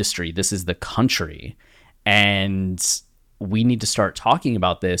the industry. This is the country. And we need to start talking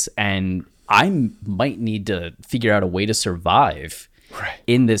about this. And I might need to figure out a way to survive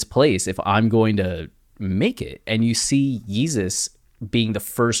in this place if I'm going to make it. And you see Yeezus being the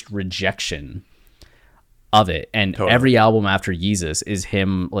first rejection of it. And every album after Yeezus is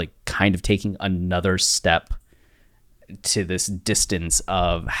him like kind of taking another step to this distance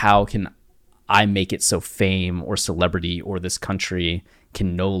of how can I make it so fame or celebrity or this country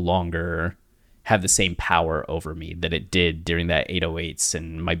can no longer have the same power over me that it did during that 808s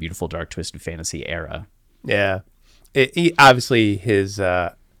and My Beautiful Dark Twisted Fantasy era. Yeah. Obviously his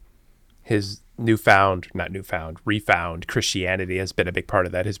refound Christianity has been a big part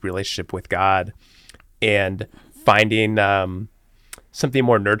of that, his relationship with God, and finding something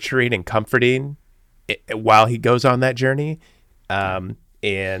more nurturing and comforting while he goes on that journey,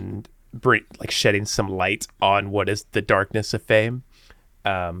 and shedding some light on what is the darkness of fame.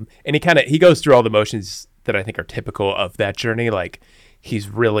 And he goes through all the motions that I think are typical of that journey. Like he's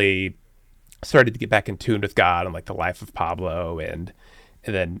really started to get back in tune with God and like the life of Pablo, and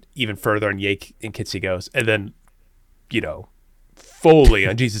then even further on Ye and Kitsigos, and then, fully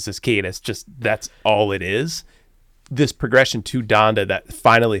on Jesus is Key, and it's just, that's all it is. This progression to Donda that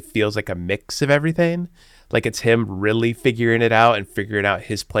finally feels like a mix of everything. Like it's him really figuring it out and figuring out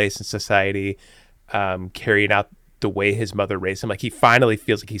his place in society, carrying out the way his mother raised him. Like he finally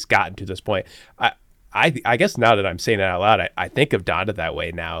feels like he's gotten to this point. I guess now that I'm saying it out loud, I think of Donda that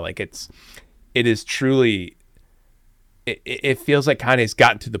way now. Like it is truly, it feels like Kanye's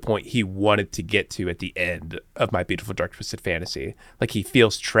gotten to the point he wanted to get to at the end of My Beautiful Dark Twisted Fantasy. Like he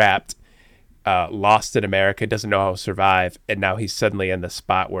feels trapped, lost in America, doesn't know how to survive, and now he's suddenly in the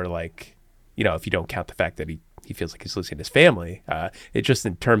spot where, like, if you don't count the fact that he feels like he's losing his family, it just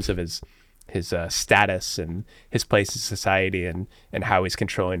in terms of his status and his place in society and how he's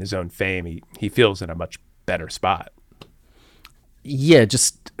controlling his own fame, he feels in a much better spot. Yeah,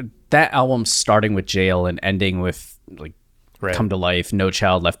 just that album starting with Jail and ending with like Come to Life, No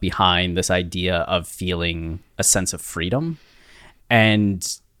Child Left Behind, this idea of feeling a sense of freedom. And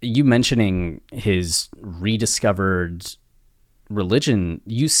you mentioning his rediscovered religion,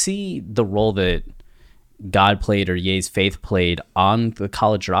 you see the role that God played or Ye's faith played on the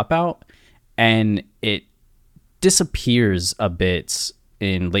College Dropout, and it disappears a bit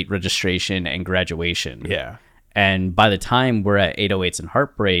in Late Registration and Graduation. Yeah. And by the time we're at 808s and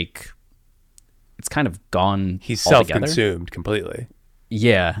Heartbreak, it's kind of gone. He's altogether. Self-consumed completely.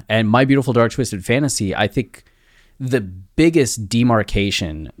 Yeah. And My Beautiful Dark Twisted Fantasy, I think the biggest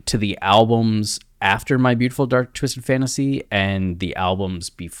demarcation to the albums after My Beautiful Dark Twisted Fantasy and the albums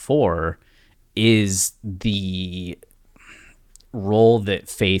before is the role that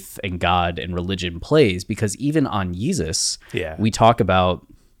faith and God and religion plays. Because even on Yeezus, we talk about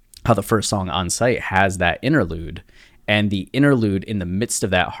how the first song, On Sight, has that interlude. And the interlude in the midst of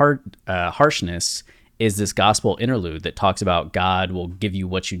that harshness is this gospel interlude that talks about God will give you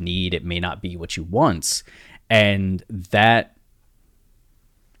what you need. It may not be what you want. And that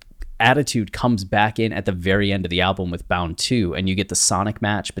attitude comes back in at the very end of the album with Bound 2, and you get the sonic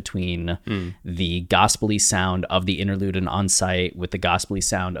match between the gospel-y sound of the interlude and On Sight with the gospel-y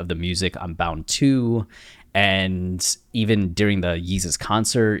sound of the music on Bound 2. And even during the Yeezus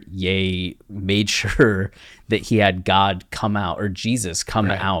concert, Ye made sure that he had God come out, or Jesus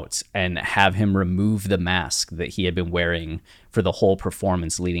come out, and have him remove the mask that he had been wearing for the whole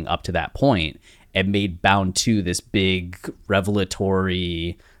performance leading up to that point, and made Bound 2 this big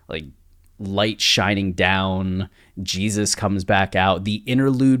revelatory, like, light shining down. Jesus comes back out. The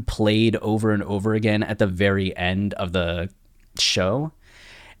interlude played over and over again at the very end of the show.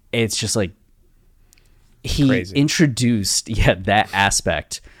 It's just like, he Crazy. introduced that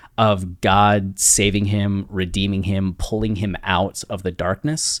aspect of God saving him, redeeming him, pulling him out of the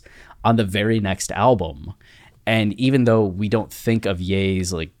darkness on the very next album. And even though we don't think of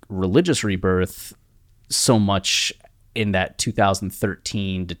Ye's like religious rebirth so much in that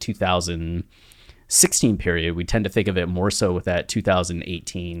 2013 to 2016 period, we tend to think of it more so with that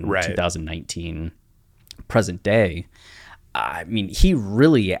 2018, Right. 2019 present day. I mean, he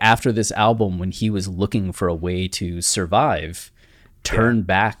really, after this album, when he was looking for a way to survive, turned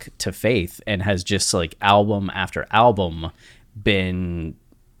back to faith and has just like album after album been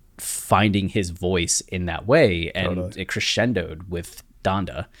finding his voice in that way. And it crescendoed with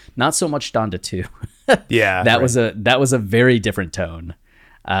Donda. Not so much Donda 2. Yeah. that right. was a very different tone.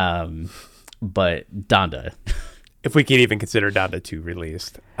 But Donda. If we can even consider Donda 2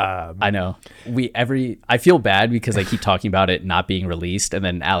 released. I know. I feel bad because I keep talking about it not being released, and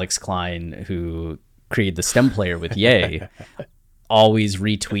then Alex Klein, who created the stem player with Ye, always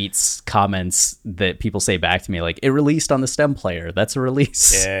retweets comments that people say back to me like, it released on the stem player. That's a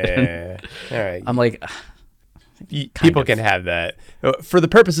release. Yeah. All right. I'm like, People can have that. For the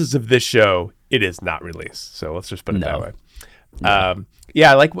purposes of this show, it is not released. So let's just put it that way.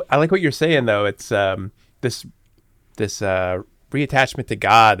 Yeah, I like what you're saying though. It's this reattachment to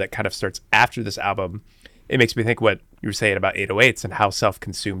God that kind of starts after this album. It makes me think what you were saying about 808s and how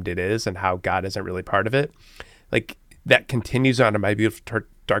self-consumed it is and how God isn't really part of it. Like that continues on in My Beautiful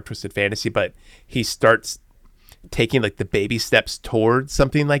Dark Twisted Fantasy, but he starts taking like the baby steps towards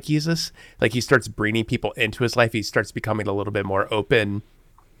something like Jesus. Like he starts bringing people into his life. He starts becoming a little bit more open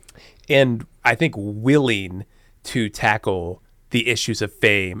and I think willing to tackle the issues of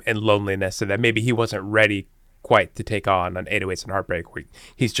fame and loneliness, and that maybe he wasn't ready quite to take on 808s and Heartbreak, where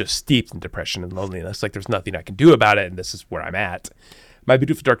he's just steeped in depression and loneliness. Like there's nothing I can do about it, and this is where I'm at. My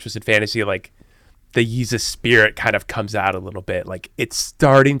Beautiful Dark Twisted Fantasy, like the Yeezus spirit kind of comes out a little bit. Like it's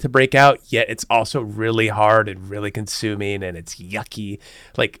starting to break out, yet it's also really hard and really consuming, and it's yucky.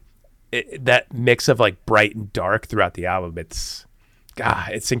 Like that mix of like bright and dark throughout the album. It's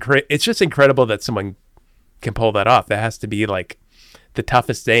just incredible that someone can pull that off. That has to be like the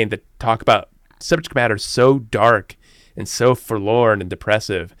toughest thing to talk about subject matter so dark and so forlorn and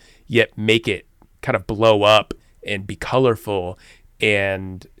depressive, yet make it kind of blow up and be colorful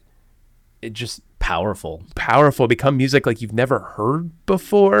and it just powerful, become music like you've never heard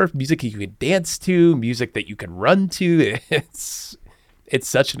before, music you can dance to, music that you can run to. It's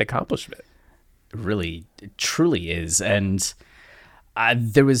such an accomplishment. Really, it truly is. And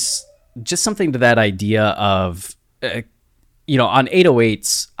there was just something to that idea of, on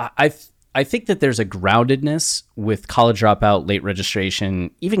 808s, I think that there's a groundedness with College Dropout, Late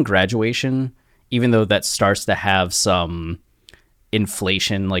Registration, even Graduation, even though that starts to have some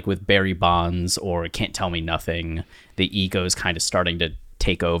inflation, like with Barry Bonds or Can't Tell Me Nothing. The ego is kind of starting to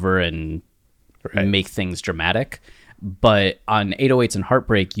take over and make things dramatic. But on 808s and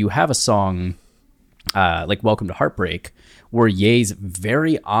Heartbreak, you have a song like Welcome to Heartbreak, where Ye's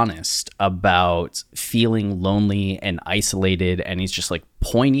very honest about feeling lonely and isolated, and he's just like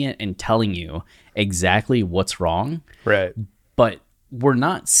poignant and telling you exactly what's wrong. Right. But we're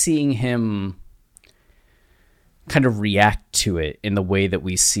not seeing him kind of react to it in the way that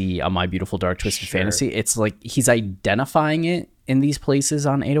we see on My Beautiful Dark Twisted Fantasy. It's like he's identifying it in these places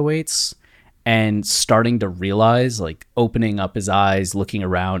on 808s and starting to realize, like opening up his eyes, looking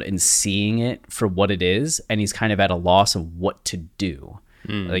around and seeing it for what it is. And he's kind of at a loss of what to do.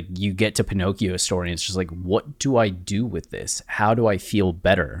 Like you get to Pinocchio's story and it's just like, what do I do with this? How do I feel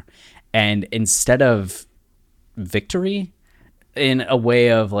better? And instead of victory, in a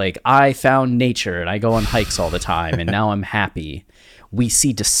way of like, I found nature and I go on hikes all the time and now I'm happy, we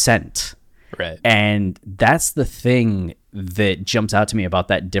see descent. Right. And that's the thing that jumps out to me about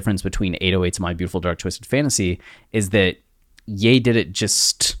that difference between 808s and My Beautiful Dark Twisted Fantasy is that Ye did it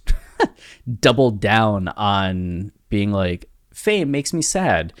just double down on being like, fame makes me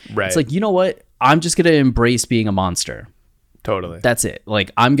sad. Right. It's like, you know what? I'm just going to embrace being a monster. Totally. That's it.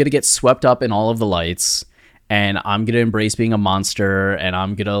 Like, I'm going to get swept up in all of the lights and I'm going to embrace being a monster and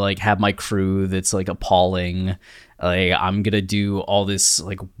I'm going to like have my crew that's like appalling. Like, I'm going to do all this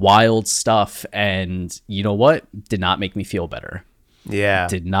like wild stuff. And you know what? Did not make me feel better. Yeah.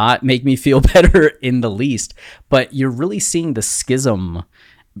 Did not make me feel better in the least. But you're really seeing the schism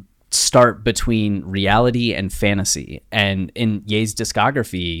start between reality and fantasy. And in Ye's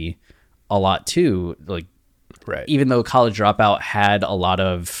discography a lot too, like, right. Even though College Dropout had a lot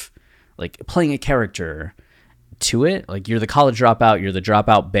of like playing a character to it, like you're the college dropout, you're the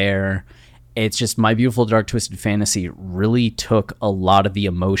dropout bear, it's just My Beautiful Dark Twisted Fantasy really took a lot of the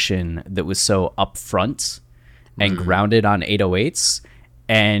emotion that was so upfront and grounded on 808s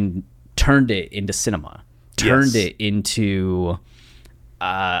and turned it into cinema, turned it into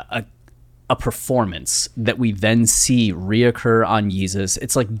a performance that we then see reoccur on Yeezus.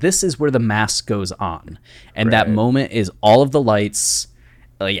 It's like, this is where the mask goes on. And that moment is all of the lights,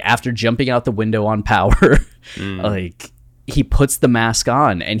 like after jumping out the window on Power, like he puts the mask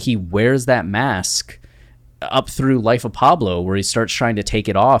on and he wears that mask up through Life of Pablo, where he starts trying to take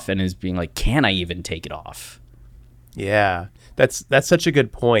it off and is being like, can I even take it off? Yeah, that's such a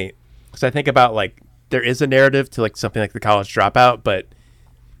good point. Because I think about, like, there is a narrative to like something like The College Dropout, but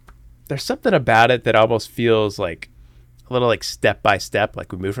there's something about it that almost feels like a little like step by step,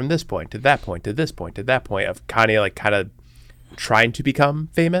 like we move from this point to that point to this point to that point of Kanye like kind of trying to become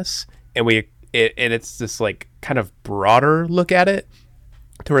famous, and it's this like kind of broader look at it,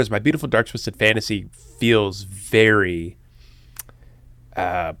 to whereas My Beautiful Dark Twisted Fantasy feels very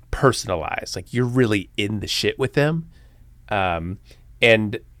personalized, like you're really in the shit with them,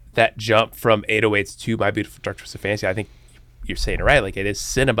 and that jump from 808s to My Beautiful Dark Twisted Fantasy, I think you're saying it right, like it is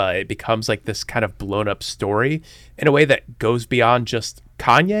cinema. It becomes like this kind of blown up story in a way that goes beyond just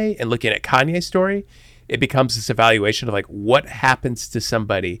Kanye and looking at Kanye's story. It becomes this evaluation of like what happens to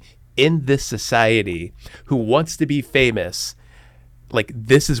somebody in this society who wants to be famous. Like,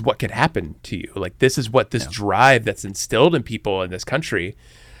 this is what could happen to you. Like, this is what this drive that's instilled in people in this country,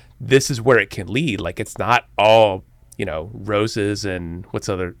 this is where it can lead. Like, it's not all, you know, roses and what's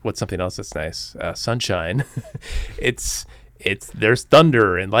something else that's nice, sunshine. it's there's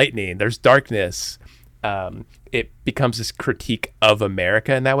thunder and lightning, there's darkness. It becomes this critique of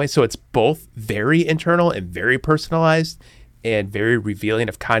America in that way. So it's both very internal and very personalized and very revealing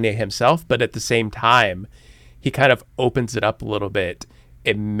of Kanye himself, but at the same time, he kind of opens it up a little bit.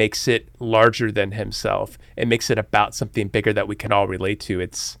 It makes it larger than himself. It makes it about something bigger that we can all relate to.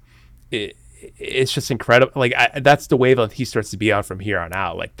 It's just incredible. Like, that's the wavelength he starts to be on from here on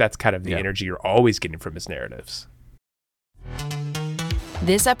out. Like, that's kind of the energy you're always getting from his narratives.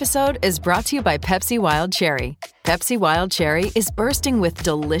 This episode is brought to you by Pepsi Wild Cherry. Pepsi Wild Cherry is bursting with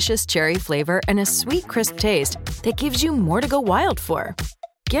delicious cherry flavor and a sweet, crisp taste that gives you more to go wild for.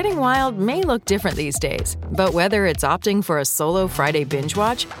 Getting wild may look different these days, but whether it's opting for a solo Friday binge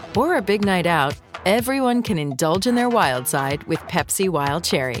watch or a big night out, everyone can indulge in their wild side with Pepsi Wild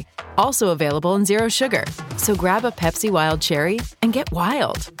Cherry. Also available in Zero Sugar. So grab a Pepsi Wild Cherry and get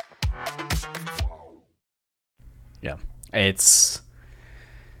wild. Yeah, it's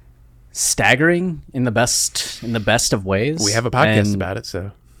staggering in the best of ways. We have a podcast about it,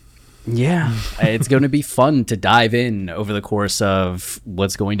 so yeah, it's going to be fun to dive in over the course of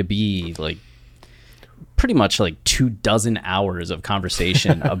what's going to be like pretty much like 24 hours of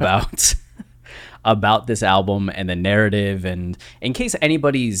conversation about this album and the narrative. And in case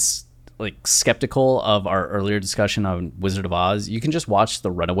anybody's like skeptical of our earlier discussion on Wizard of Oz, you can just watch the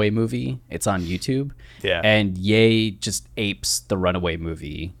Runaway movie. It's on YouTube. Yeah. And Ye just apes the Runaway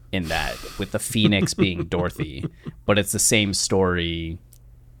movie in that, with the Phoenix being Dorothy. But it's the same story,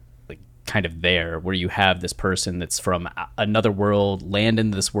 like kind of there, where you have this person that's from another world, land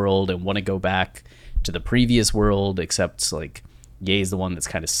into this world, and want to go back to the previous world, except like Ye's the one that's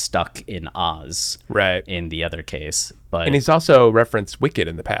kind of stuck in Oz. Right. In the other case. And he's also referenced Wicked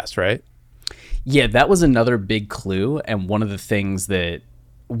in the past, right? Yeah, that was another big clue, and one of the things that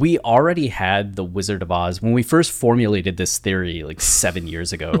we already had the Wizard of Oz when we first formulated this theory like 7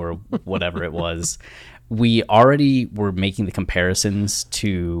 years ago or whatever it was. We already were making the comparisons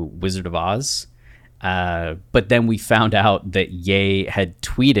to Wizard of Oz, but then we found out that Ye had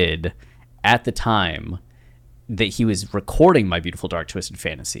tweeted at the time that he was recording My Beautiful Dark Twisted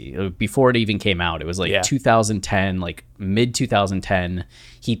Fantasy before it even came out. It was like 2010, like mid 2010.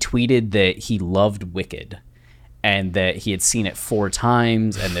 He tweeted that he loved Wicked and that he had seen it 4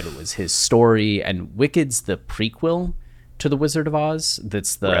 times and that it was his story. And Wicked's the prequel to The Wizard of Oz.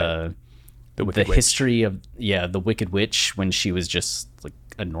 That's the history of the Wicked Witch when she was just like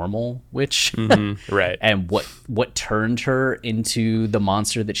a normal witch. Mm-hmm. Right. And what turned her into the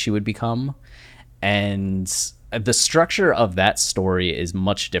monster that she would become. And the structure of that story is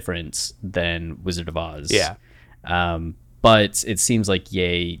much different than Wizard of Oz. Yeah. But it seems like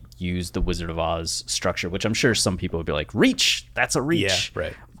Ye used the Wizard of Oz structure, which I'm sure some people would be like, reach, that's a reach. Yeah,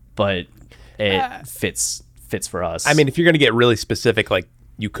 right. But it fits for us. I mean, if you're going to get really specific, like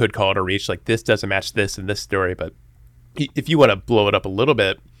you could call it a reach, like this doesn't match this in this story. But if you want to blow it up a little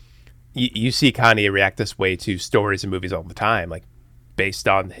bit, you see Kanye react this way to stories and movies all the time. Like based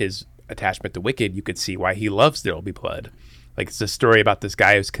on his attachment to Wicked, you could see why he loves There'll Be Blood. Like, it's a story about this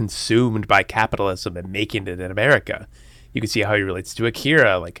guy who's consumed by capitalism and making it in America. You can see how he relates to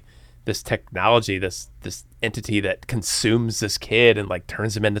Akira, like this technology, this entity that consumes this kid and like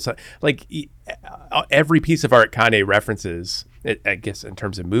turns him into something. Like every piece of art Kanye references, I guess in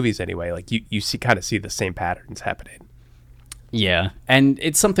terms of movies anyway, like you kind of see the same patterns happening. Yeah, and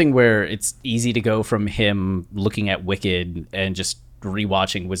it's something where it's easy to go from him looking at Wicked and just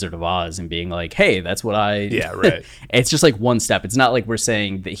rewatching Wizard of Oz and being like, hey, that's what I... Yeah, right. It's just like one step. It's not like we're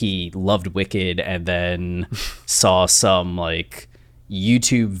saying that he loved Wicked and then saw some like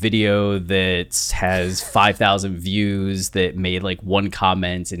YouTube video that has 5,000 views that made like one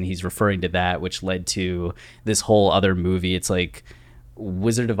comment and he's referring to that, which led to this whole other movie. It's like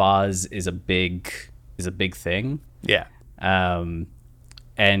Wizard of Oz is a big thing. Yeah. And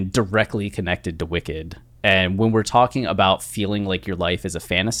directly connected to Wicked. And when we're talking about feeling like your life is a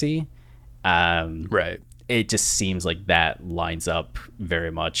fantasy, right, it just seems like that lines up very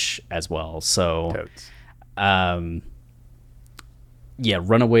much as well. So, yeah,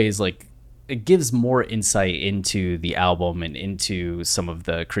 Runaways, like, it gives more insight into the album and into some of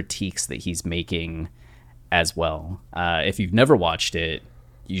the critiques that he's making as well. If you've never watched it,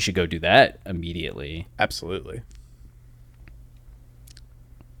 you should go do that immediately. Absolutely.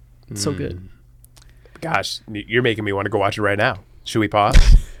 It's so good. Gosh, you're making me want to go watch it right now. Should we pause?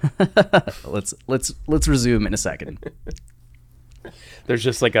 Let's resume in a second. There's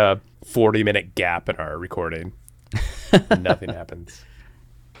just like a 40-minute gap in our recording. Nothing happens.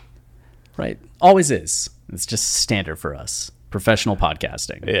 Right. Always is. It's just standard for us. Professional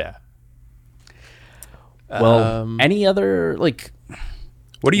podcasting. Yeah. Well, any other like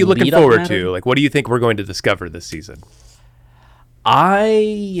what are you looking forward to? Like, what do you think we're going to discover this season?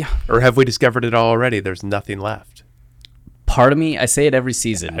 Or have we discovered it all already? There's nothing left. Part of me, I say it every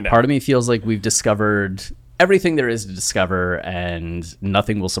season, part of me feels like we've discovered everything there is to discover and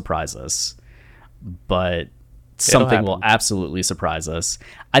nothing will surprise us. But something will absolutely surprise us.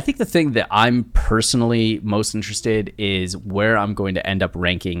 I think the thing that I'm personally most interested is where I'm going to end up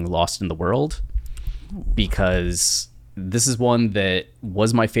ranking Lost in the World, because this is one that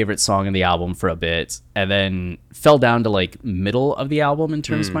was my favorite song in the album for a bit and then fell down to like middle of the album in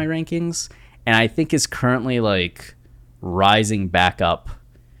terms of my rankings. And I think is currently like rising back up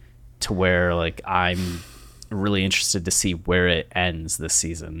to where like I'm really interested to see where it ends this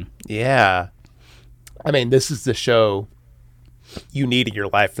season. Yeah. I mean, this is the show you need in your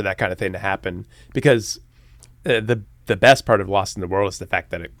life for that kind of thing to happen, because the best part of Lost in the World is the fact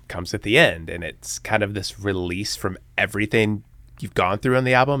that it comes at the end and it's kind of this release from everything you've gone through on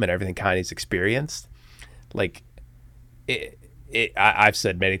the album and everything Kanye's experienced. Like I've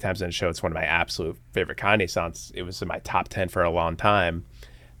said many times on the show, it's one of my absolute favorite Kanye songs. It was in my top 10 for a long time.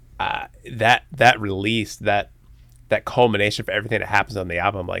 That release, that culmination for everything that happens on the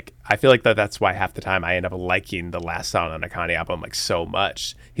album, like I feel like that's why half the time I end up liking the last song on a Kanye album like so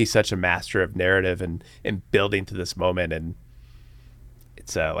much. He's such a master of narrative and building to this moment, and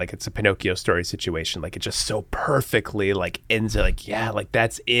it's a Pinocchio story situation. Like it just so perfectly like ends it, like yeah, like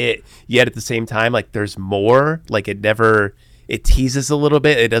that's it. Yet at the same time, like there's more. Like it teases a little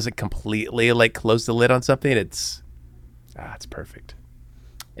bit. It doesn't completely like close the lid on something. It's perfect.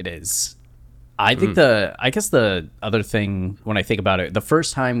 It is. I think I guess the other thing when I think about it, the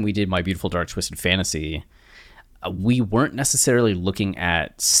first time we did My Beautiful Dark Twisted Fantasy, we weren't necessarily looking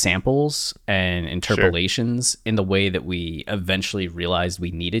at samples and interpolations in the way that we eventually realized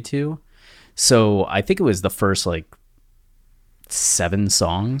we needed to. So I think it was the first like 7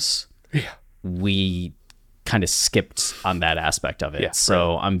 songs. Yeah. We kind of skipped on that aspect of it. Yeah,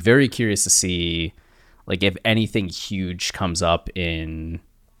 so I'm very curious to see like if anything huge comes up in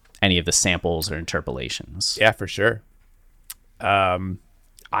any of the samples or interpolations. Yeah, for sure.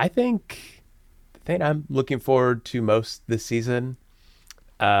 I think the thing I'm looking forward to most this season,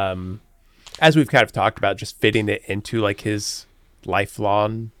 as we've kind of talked about, just fitting it into like his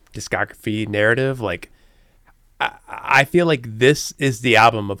lifelong discography narrative. Like, I feel like this is the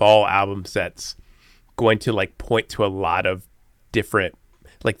album of all albums that's going to like point to a lot of different,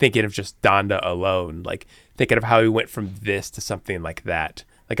 like thinking of just Donda alone, like thinking of how he went from this to something like that.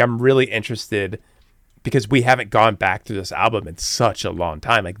 Like, I'm really interested because we haven't gone back to this album in such a long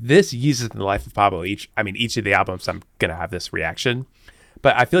time. Like, this Yeezus and the Life of Pablo, each of the albums, I'm going to have this reaction.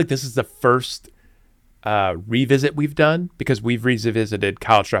 But I feel like this is the first revisit we've done, because we've revisited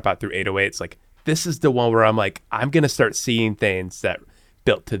College Dropout through 808s. Like, this is the one where I'm like, I'm going to start seeing things that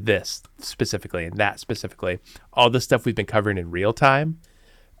built to this specifically and that specifically. All the stuff we've been covering in real time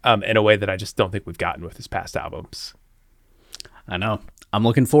in a way that I just don't think we've gotten with his past albums. I know. I'm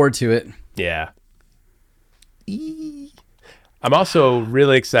looking forward to it. Yeah. I'm also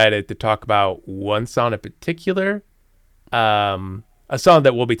really excited to talk about one song in particular, a song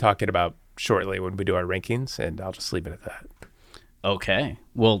that we'll be talking about shortly when we do our rankings, and I'll just leave it at that. Okay.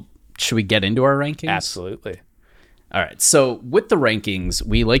 Well, should we get into our rankings? Absolutely. All right. So with the rankings,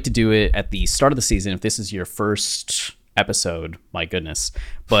 we like to do it at the start of the season. If this is your first episode, my goodness.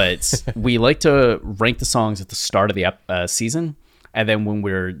 But we like to rank the songs at the start of the season. And then when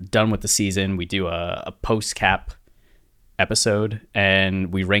we're done with the season, we do a post-cap episode.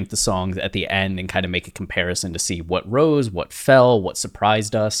 And we rank the songs at the end and kind of make a comparison to see what rose, what fell, what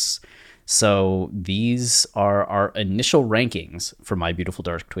surprised us. So these are our initial rankings for My Beautiful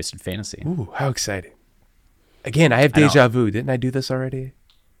Dark Twisted Fantasy. Ooh, how exciting. Again, I have deja vu. Didn't I do this already?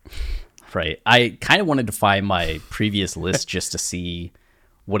 Right. I kind of wanted to find my previous list just to see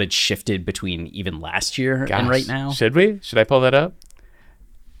what had shifted between even last year and right now. Should we? Should I pull that up?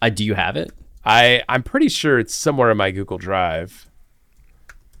 Do you have it? I'm pretty sure it's somewhere in my Google Drive.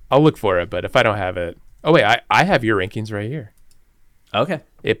 I'll look for it, but if I don't have it... Oh, wait, I have your rankings right here. Okay.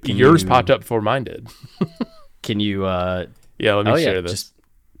 Yours popped up before mine did. Can you... Yeah, let me share this.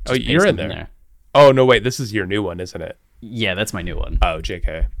 Just You're in there. Oh, no, wait, this is your new one, isn't it? Yeah, that's my new one. Oh,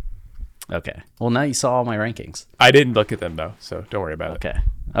 JK. Okay. Well, now you saw all my rankings. I didn't look at them, though, so don't worry about it.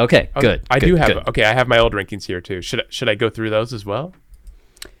 Okay, good. I good, do have... good. Okay, I have my old rankings here, too. Should I go through those as well?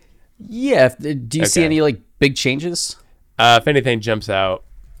 Yeah. Do you see any, big changes? If anything jumps out,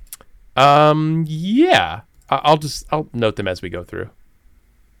 yeah. I'll note them as we go through.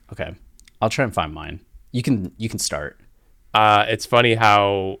 Okay. I'll try and find mine. You can start. It's funny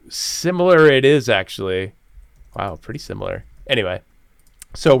how similar it is, actually. Wow, pretty similar. Anyway,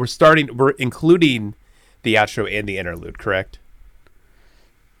 so we're including the outro and the interlude, correct?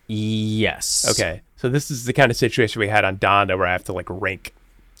 Yes. Okay. So this is the kind of situation we had on Donda where I have to rank,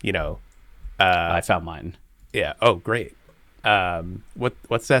 I found mine. Yeah. Oh, great.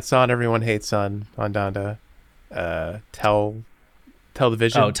 What's that song everyone hates on Donda? Tell the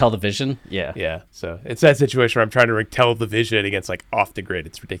Vision. Oh, Tell the Vision. Yeah. Yeah. So it's that situation where I'm trying to rank Tell the Vision against Off the Grid.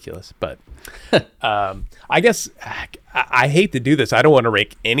 It's ridiculous. But I guess I hate to do this. I don't want to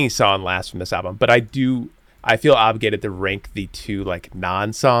rank any song last from this album, but I feel obligated to rank the two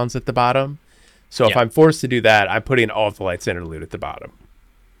non-songs at the bottom. So if I'm forced to do that, I'm putting All of the Lights interlude at the bottom.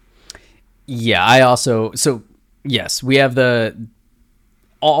 Yeah, I also... So, yes, we have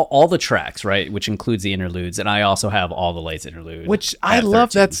all the tracks, right, which includes the interludes, and I also have All the Lights interlude. Which I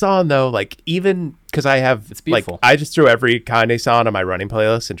love that song, though. Even because I have... It's beautiful. I just throw every Kanye song on my running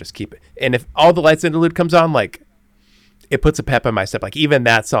playlist and just keep it. And if All the Lights interlude comes on, it puts a pep in my step. Even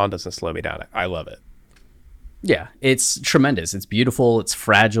that song doesn't slow me down. I love it. Yeah, it's tremendous. It's beautiful. It's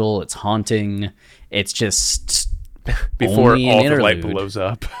fragile. It's haunting. It's just... Before only all an the light interlude. blows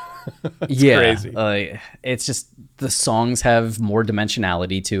up. Crazy. It's just the songs have more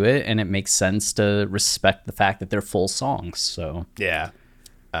dimensionality to it, and it makes sense to respect the fact that they're full songs. So yeah.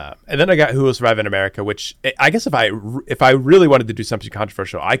 And then I got Who Will Survive in America, which I guess if I really wanted to do something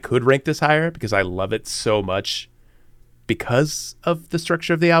controversial, I could rank this higher because I love it so much because of the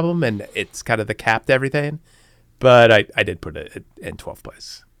structure of the album and it's kind of the cap to everything. But I did put it in 12th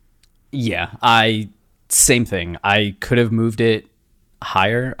place. Yeah, same thing. I could have moved it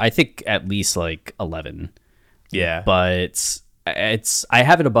higher. I think at least 11. Yeah. But I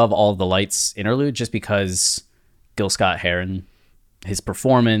have it above All of the Lights interlude just because Gil Scott-Heron, his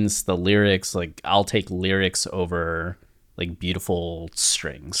performance, the lyrics, I'll take lyrics over beautiful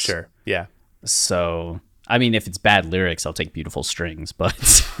strings. Sure. Yeah. So, I mean, if it's bad lyrics, I'll take beautiful strings, but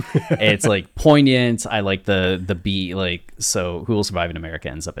it's poignant. I like the beat. So Who Will Survive in America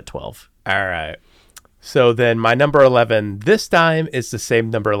ends up at 12. All right. So then my number 11 this time is the same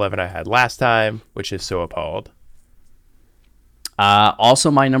number 11 I had last time, which is So Appalled.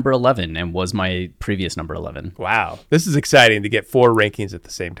 Also my number 11 and was my previous number 11. Wow. This is exciting to get 4 rankings at the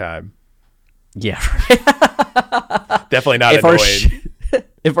same time. Yeah. Definitely not annoying.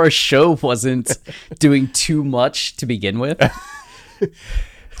 If our show wasn't doing too much to begin with.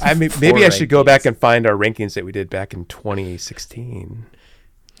 Maybe I should go back and find our rankings that we did back in 2016.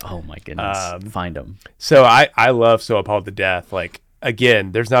 Oh my goodness. Find them. So I love So Appalled to Death.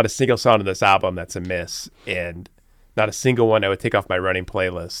 Again, there's not a single song on this album that's a miss, and not a single one I would take off my running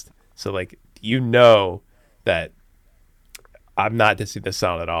playlist. So that I'm not dissing this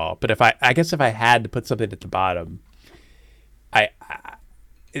song at all. But I guess if I had to put something at the bottom,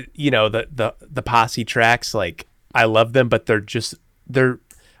 the Posse tracks, I love them, but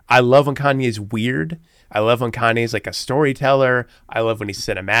I love when Kanye's weird. I love when Kanye's a storyteller. I love when he's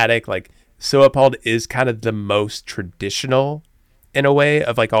cinematic. So Appalled is kind of the most traditional in a way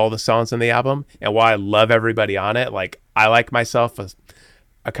of like all the songs on the album, and while I love everybody on it, like I like myself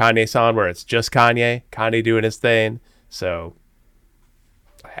a Kanye song where it's just Kanye doing his thing. So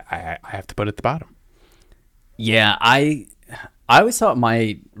I have to put it at the bottom. Yeah, I always thought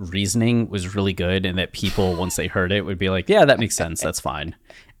my reasoning was really good, and that people, once they heard it, would be like, yeah, that makes sense. That's fine.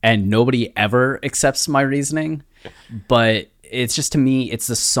 And nobody ever accepts my reasoning. But it's just, to me, it's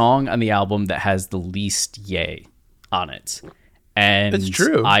the song on the album that has the least yay on it. And it's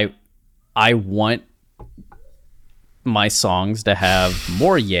true. I want my songs to have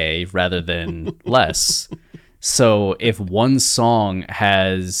more yay rather than less. So if one song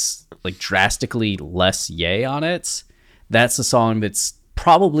has like drastically less yay on it, that's a song that's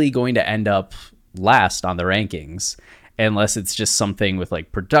probably going to end up last on the rankings, unless it's just something with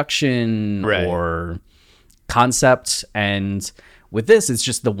like production or concept. And with this, it's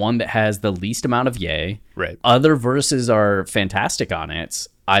just the one that has the least amount of yay. Right. Other verses are fantastic on it.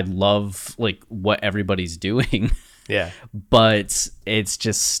 I love like what everybody's doing. Yeah. But it's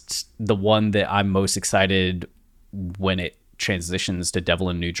just the one that I'm most excited when it transitions to Devil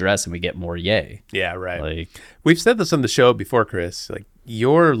in a New Dress and we get more yay. Yeah, right. Like, we've said this on the show before, Chris. Like,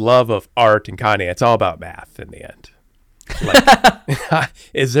 your love of art and Kanye, it's all about math in the end. Like,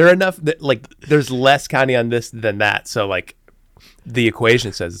 is there enough that, like, there's less Kanye on this than that, so like the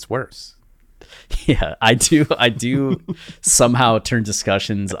equation says it's worse. Yeah, I do somehow turn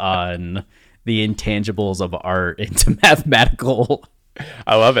discussions on the intangibles of art into mathematical.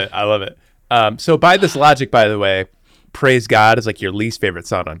 I love it. So by this logic, by the way, Praise God is like your least favorite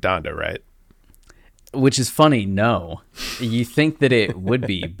song on Donda, right? Which is funny. No, you think that it would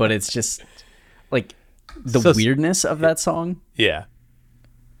be, but it's just like the weirdness of that song. Yeah.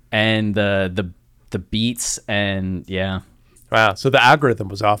 And the beats, and yeah. Wow. So the algorithm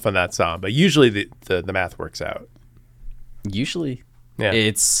was off on that song, but usually the math works out. Usually. Yeah.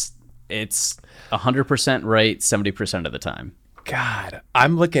 It's 100% right 70% of the time. God,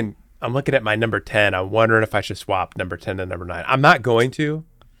 I'm looking at my number 10. I'm wondering if I should swap number 10 to number 9. I'm not going to.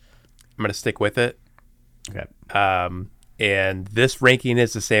 I'm going to stick with it. Okay. And this ranking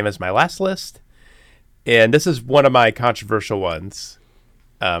is the same as my last list. And this is one of my controversial ones.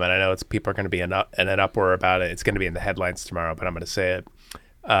 And I know people are going to be in an uproar about it. It's going to be in the headlines tomorrow, but I'm going to say it.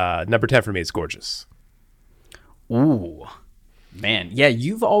 Number 10 for me is Gorgeous. Ooh, man. Yeah,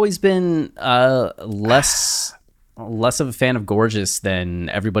 you've always been less of a fan of Gorgeous than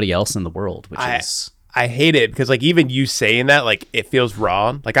everybody else in the world, which is... I hate it because, like, even you saying that, like, it feels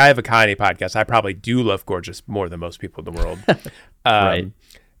wrong. Like, I have a Kanye podcast. I probably do love Gorgeous more than most people in the world. Right.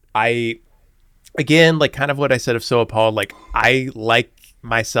 Again, like, kind of what I said of So Appalled, like, I like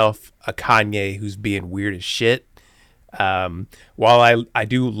myself a Kanye who's being weird as shit. While I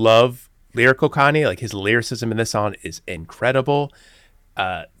do love lyrical Kanye, like, his lyricism in this song is incredible.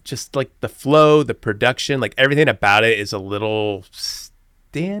 Just, like, the flow, the production, like, everything about it is a little...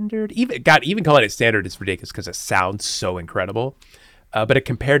 standard. Even calling it standard is ridiculous because it sounds so incredible. But it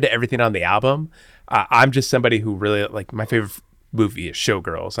compared to everything on the album, I'm just somebody who really, like, my favorite movie is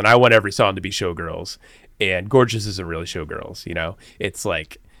Showgirls, and I want every song to be Showgirls. And Gorgeous isn't really Showgirls, you know. It's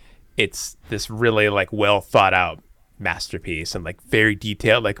like, it's this really, like, well thought out masterpiece and, like, very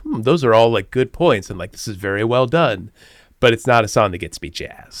detailed. Like, those are all, like, good points, and, like, this is very well done. But it's not a song that gets me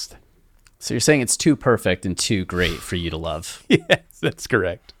jazzed. So you're saying it's too perfect and too great for you to love? Yes, that's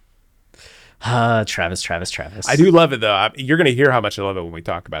correct. Travis. I do love it, though. You're going to hear how much I love it when we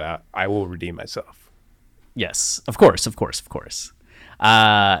talk about it. I will redeem myself. Yes, of course.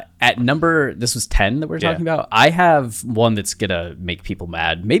 At number, this was 10 that we're talking about. I have one that's going to make people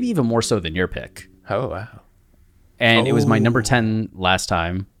mad, maybe even more so than your pick. Oh, wow. And it was my number 10 last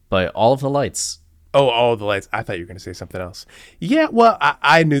time, but All of the Lights. Oh, All of the Lights. I thought you were going to say something else. Yeah, well,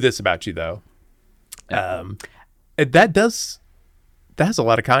 I knew this about you, though. That has a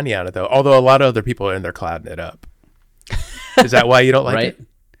lot of Kanye on it, though. Although a lot of other people are in there clouding it up. Is that why you don't like right? it?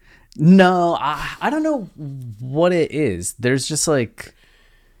 No, I don't know what it is. There's just like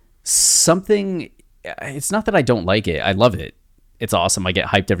something. It's not that I don't like it. I love it. It's awesome. I get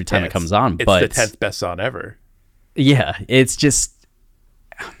hyped every time it comes on. But it's the 10th best song ever. Yeah, it's just...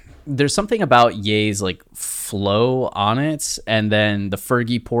 There's something about Ye's like flow on it, and then the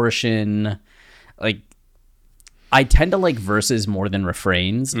Fergie portion. Like, I tend to like verses more than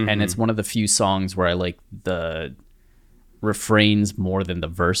refrains, and it's one of the few songs where I like the refrains more than the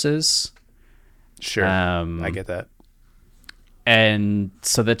verses. Sure, I get that. And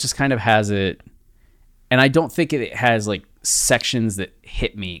so that just kind of has it. And I don't think it has like sections that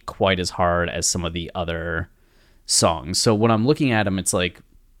hit me quite as hard as some of the other songs. So when I'm looking at them, it's like,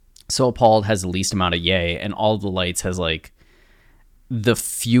 So Appalled has the least amount of yay, and All of the Lights has like the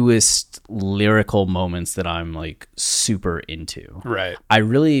fewest lyrical moments that I'm like super into. Right. I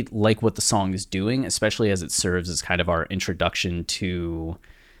really like what the song is doing, especially as it serves as kind of our introduction to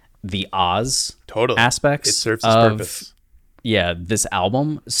the Oz aspects. It serves its purpose. Yeah, this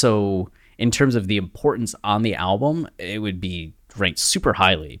album. So in terms of the importance on the album, it would be ranked super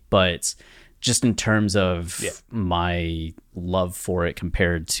highly, but just in terms of my love for it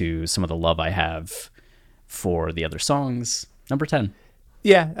compared to some of the love I have for the other songs, number 10.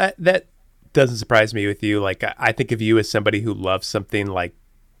 Yeah, that doesn't surprise me with you. Like, I think of you as somebody who loves something like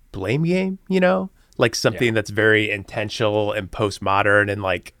Blame Game, you know? Like something that's very intentional and postmodern, and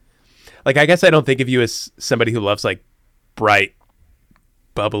like I guess I don't think of you as somebody who loves like bright,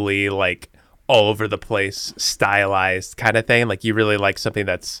 bubbly, like all over the place, stylized kind of thing. Like, you really like something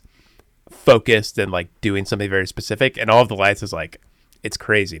that's focused and like doing something very specific. And All of the Lights is like, it's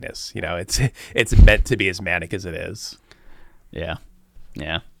craziness, you know? It's meant to be as manic as it is. Yeah.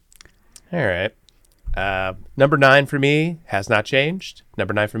 All right. Number 9 for me has not changed.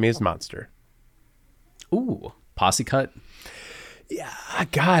 Number 9 for me is Monster. Ooh, Posse Cut. Yeah,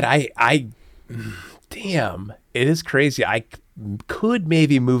 God, I damn, it is crazy. I could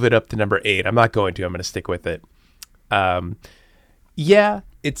maybe move it up to number 8. I'm not going to. I'm going to stick with it. Yeah,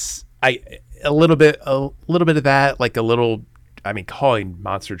 it's a little bit of that, like a little. I mean, calling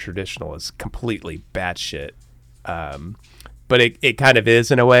Monster traditional is completely batshit. But it kind of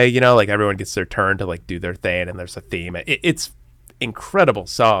is in a way, you know, like everyone gets their turn to like do their thing and there's a theme. It's incredible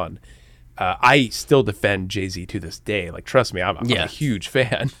song. I still defend Jay-Z to this day. Like, trust me, I'm a huge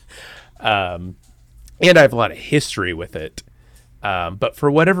fan. And I have a lot of history with it. But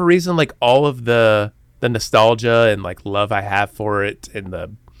for whatever reason, like all of the nostalgia and like love I have for it and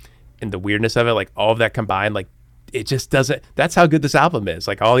the weirdness of it, like all of that combined, like it just doesn't, that's how good this album is.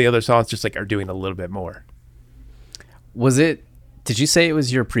 Like all the other songs just like are doing a little bit more. Did you say it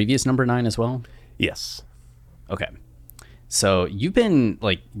was your previous number 9 as well? Yes. Okay. So you've been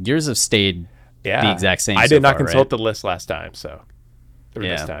like, yours have stayed the exact same. I did not far, consult right? the list last time,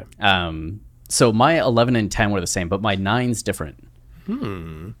 this time. So my 11 and 10 were the same, but my 9's different.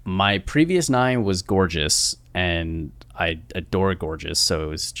 My previous 9 was Gorgeous, and I adore Gorgeous, so it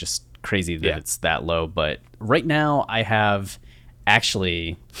was just crazy that it's that low. But right now I have I'm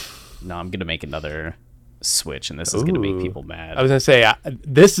going to make another switch, and this is going to make people mad. I was going to say,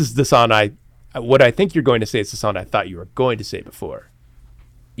 this is the song what I think you're going to say is the song I thought you were going to say before.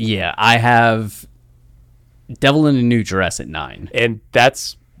 Yeah, I have Devil in a New Dress at 9. And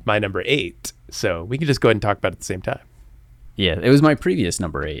that's my number 8. So we can just go ahead and talk about it at the same time. Yeah, it was my previous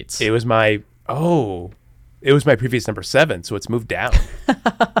number 8. It was my previous number 7, so it's moved down.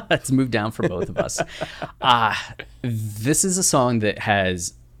 It's moved down for both of us. This is a song that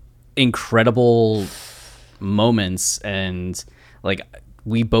has incredible moments, and like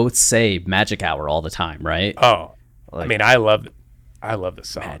we both say Magic Hour all the time, right? Oh, like, I mean, I love this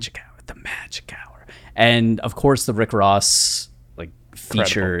song. The Magic Hour. And of course the Rick Ross like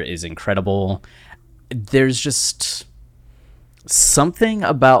feature is incredible. There's just something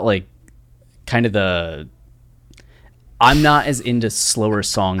about like kind of I'm not as into slower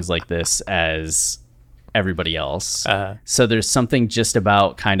songs like this as everybody else. So there's something just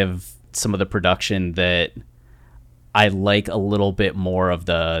about kind of some of the production that I like a little bit more of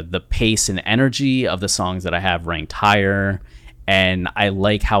the pace and energy of the songs that I have ranked higher. And I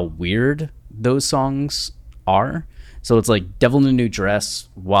like how weird those songs are. So it's like Devil in a New Dress,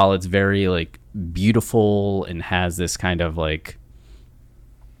 while it's very like beautiful and has this kind of like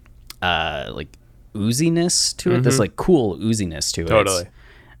ooziness to it, this like cool ooziness to it. Totally.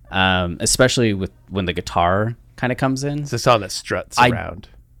 Especially when the guitar kind of comes in. It's a song that struts around.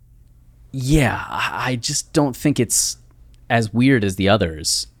 Yeah, I just don't think it's as weird as the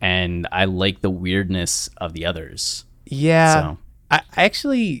others, and I like the weirdness of the others. Yeah,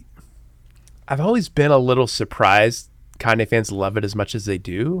 so. I've always been a little surprised Kanye fans love it as much as they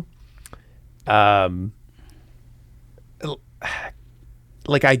do. Like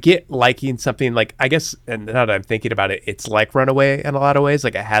I get liking something like, I guess, and now that I'm thinking about it, it's like Runaway in a lot of ways.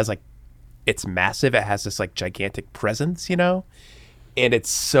 Like it has like, it's massive. It has this like gigantic presence, you know, and it's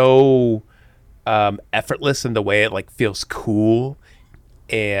so effortless in the way it like feels cool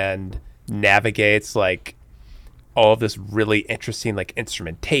and navigates like all of this really interesting like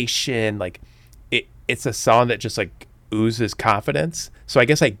instrumentation. Like it's a song that just like oozes confidence. So I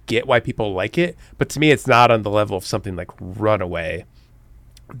guess I get why people like it, but to me it's not on the level of something like Runaway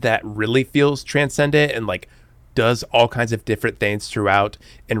that really feels transcendent and like does all kinds of different things throughout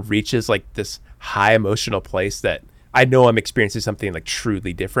and reaches like this high emotional place that I know I'm experiencing something like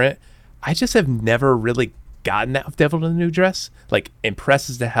truly different. I just have never really gotten that with Devil in a New Dress. Like,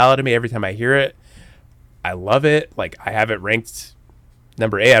 impresses the hell out of me every time I hear it. I love it. Like, I have it ranked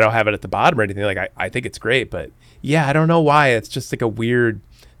number 8. I don't have it at the bottom or anything. Like, I think it's great, but yeah, I don't know why. It's just like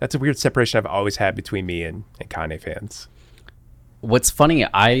that's a weird separation I've always had between me and Kanye fans. What's funny,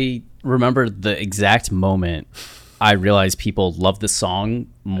 I remember the exact moment I realized people loved the song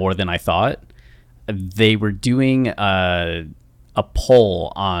more than I thought. They were doing a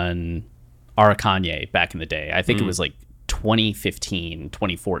poll on Our Kanye back in the day. I think it was like 2015,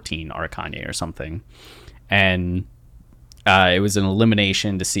 2014 Our Kanye or something. And it was an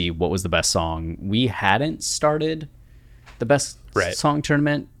elimination to see what was the best song. We hadn't started the best song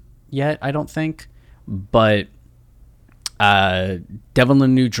tournament yet, I don't think. But Devil in a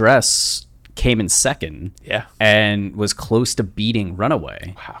New Dress came in second. Yeah. And was close to beating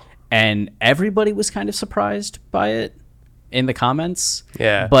Runaway. Wow. And everybody was kind of surprised by it in the comments.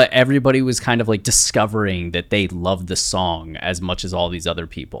 Yeah. But everybody was kind of like discovering that they loved the song as much as all these other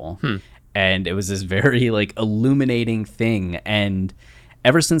people. And it was this very like illuminating thing. And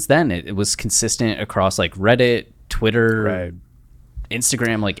ever since then, it was consistent across like Reddit, Twitter,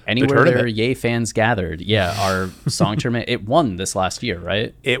 Instagram, like anywhere there are Ye fans gathered. Yeah, our song tournament, it won this last year,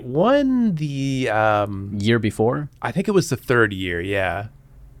 right? It won the year before? I think it was the third year, yeah.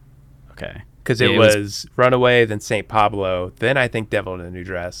 Okay. Because it was Runaway, then St. Pablo, then I think Devil in a New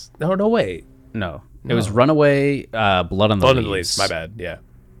Dress. No, wait. No. It was Runaway, Blood on the Leaves. My bad, yeah.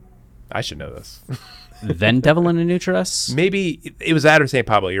 I should know this. Then Devil in a New Dress? Maybe it was that or St.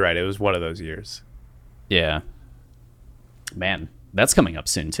 Pablo. You're right. It was one of those years. Yeah. Man, that's coming up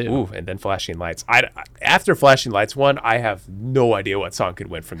soon, too. Ooh, and then Flashing Lights. After Flashing Lights won, I have no idea what song could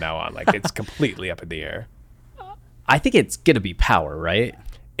win from now on. Like, it's completely up in the air. I think it's going to be Power, right?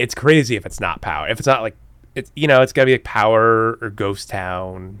 It's crazy if it's not Power. If it's not like, it's got to be like Power or Ghost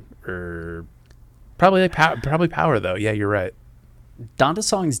Town or probably Power though. Yeah, you're right. Donda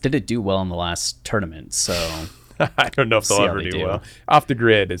songs didn't do well in the last tournament, so I don't know if they'll ever do well. Off the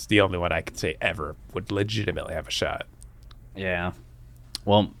Grid is the only one I could say ever would legitimately have a shot. Yeah.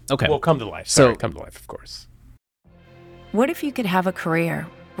 Well, okay. Well, Come to Life. Sorry, Come to Life, of course. What if you could have a career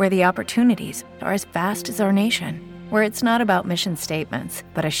where the opportunities are as vast as our nation, where it's not about mission statements,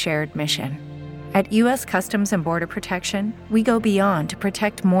 but a shared mission? At U.S. Customs and Border Protection, we go beyond to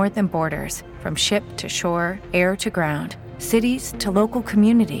protect more than borders. From ship to shore, air to ground, cities to local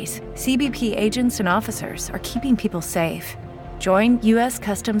communities, CBP agents and officers are keeping people safe. Join U.S.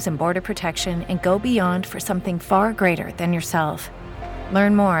 Customs and Border Protection and go beyond for something far greater than yourself.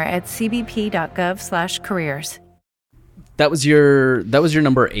 Learn more at cbp.gov/careers. That was your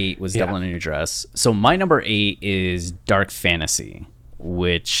number 8 was Devil in a New Dress. So my number 8 is Dark Fantasy,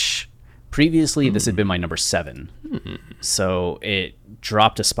 which previously this had been my number 7. So it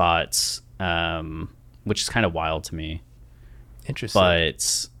dropped a spot, which is kind of wild to me. Interesting.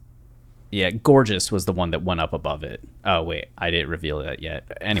 But yeah, Gorgeous was the one that went up above it. Oh wait, I didn't reveal that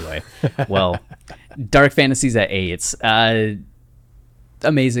yet. Anyway, well, Dark Fantasy's at 8. It's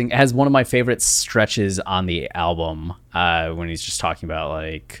amazing. It has one of my favorite stretches on the album when he's just talking about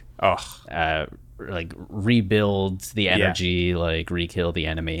like rebuild the energy, like re-kill the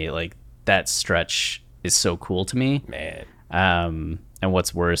enemy. Like that stretch is so cool to me, man. And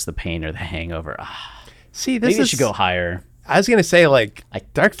what's worse, the pain or the hangover? See, this maybe it should go higher. I was gonna say like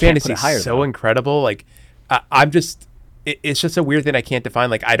Dark Fantasy is so incredible. Like I'm just, it's just a weird thing I can't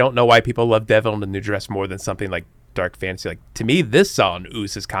define. Like I don't know why people love Devil in a New Dress more than something like Dark Fantasy. Like to me, this song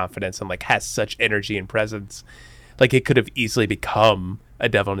oozes confidence and like has such energy and presence. Like it could have easily become a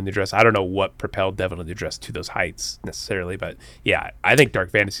Devil in a New Dress. I don't know what propelled Devil in a New Dress to those heights necessarily, but yeah, I think Dark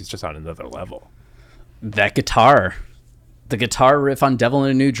Fantasy is just on another level. That guitar, the guitar riff on Devil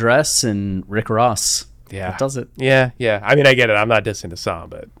in a New Dress and Rick Ross. Yeah, that does it. Yeah. I mean, I get it. I'm not dissing the song,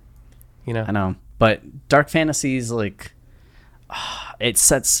 but I know. But Dark Fantasy is like, it's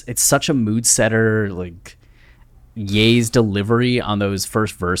such a mood setter. Like Ye's delivery on those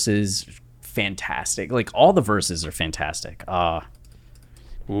first verses, fantastic. Like all the verses are fantastic.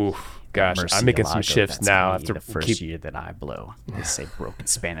 Ooh, gosh, I'm making some shifts now. After the first year that I blow, they say broken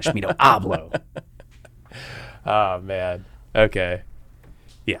Spanish, me no hablo. Oh man. Okay.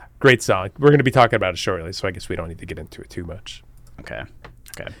 Yeah, great song. We're going to be talking about it shortly, so I guess we don't need to get into it too much. Okay.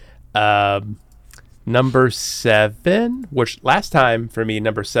 Number 7, which last time for me,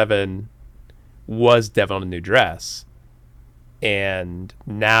 number 7 was Devil in a New Dress. And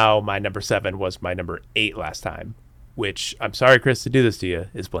now my number 7 was my number 8 last time, which, I'm sorry, Chris, to do this to you,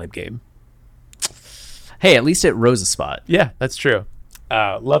 is Blame Game. Hey, at least it rose a spot. Yeah, that's true.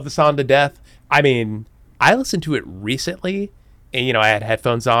 Love the song to death. I mean, I listened to it recently, and, I had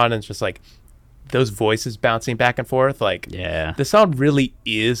headphones on, and it's just like, those voices bouncing back and forth, like the song really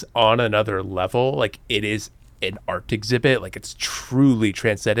is on another level. Like it is an art exhibit. Like it's truly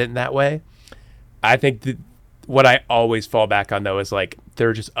transcendent in that way. I think that what I always fall back on though is like there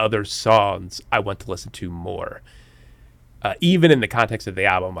are just other songs I want to listen to more. Even in the context of the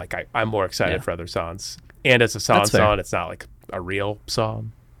album, like I'm more excited for other songs. And as a song, it's not like a real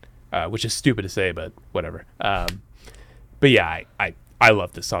song, which is stupid to say, but whatever. But yeah, I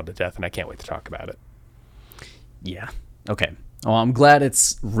love this song to death, and I can't wait to talk about it. Yeah. Okay. Well, I'm glad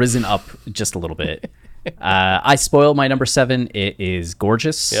it's risen up just a little bit. I spoiled my number 7. It is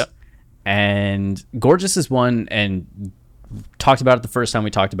Gorgeous. Yep. And Gorgeous is one, and talked about it the first time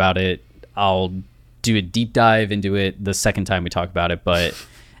we talked about it. I'll do a deep dive into it the second time we talk about it, but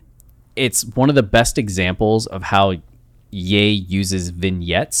it's one of the best examples of how Ye uses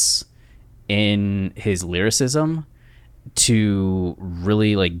vignettes in his lyricism to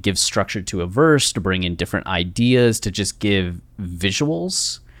really like give structure to a verse, to bring in different ideas, to just give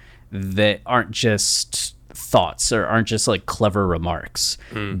visuals that aren't just thoughts or aren't just like clever remarks,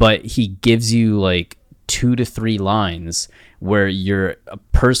 but he gives you like 2 to 3 lines where you're a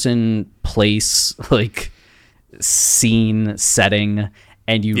person, place, like scene, setting,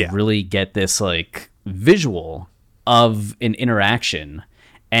 and you really get this like visual of an interaction.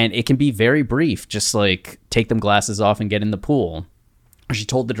 And it can be very brief, just like take them glasses off and get in the pool. She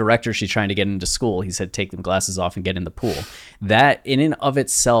told the director she's trying to get into school. He said, take them glasses off and get in the pool. That in and of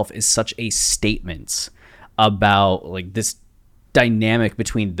itself is such a statement about like this dynamic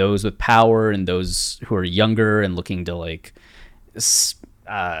between those with power and those who are younger and looking to like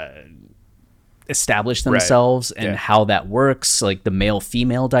establish themselves, and how that works, like the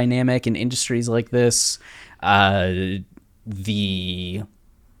male-female dynamic in industries like this, the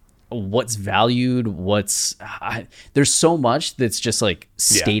what's valued, there's so much that's just like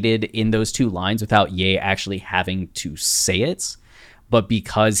stated in those 2 lines without Ye actually having to say it. But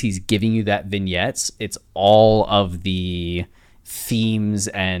because he's giving you that vignettes, it's all of the themes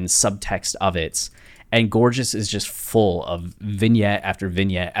and subtext of it. And Gorgeous is just full of vignette after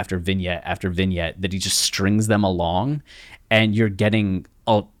vignette after vignette after vignette that he just strings them along. And you're getting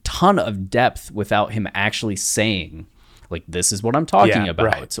a ton of depth without him actually saying, like, this is what I'm talking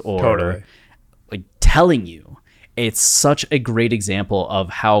about, or like telling you. It's such a great example of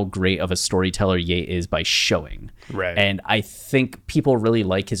how great of a storyteller Ye is by showing. Right. And I think people really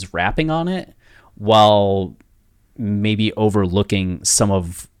like his rapping on it, while maybe overlooking some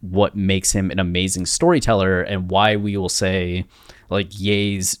of what makes him an amazing storyteller, and why we will say like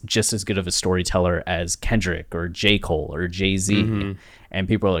Ye's just as good of a storyteller as Kendrick or J. Cole or Jay-Z. And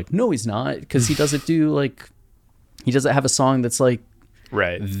people are like, no, he's not, because he doesn't have a song that's like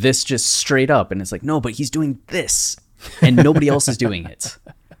this just straight up, and it's like, no, but he's doing this and nobody else is doing it.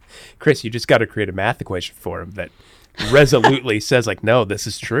 Chris, you just got to create a math equation for him that resolutely says like, no, this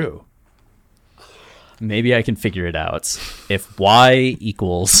is true. Maybe I can figure it out. If Y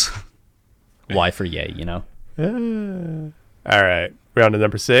equals Y for Ye, you know? All right. We're on to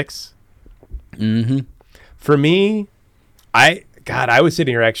number 6. For me, I was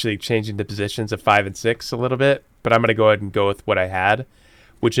sitting here actually changing the positions of 5 and 6 a little bit, but I'm going to go ahead and go with what I had,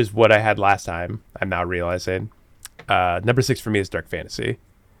 which is what I had last time. I'm now realizing. Number 6 for me is Dark Fantasy.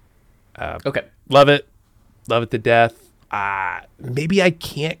 Okay. Love it. Love it to death. Maybe I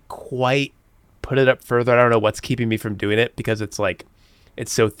can't quite put it up further. I don't know what's keeping me from doing it, because it's like,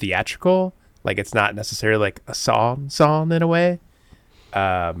 it's so theatrical. Like it's not necessarily like a song in a way.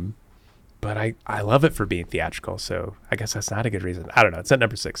 But I love it for being theatrical. So I guess that's not a good reason. I don't know. It's at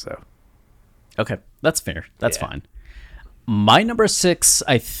number 6 though. Okay. That's fair. That's fine. My number 6,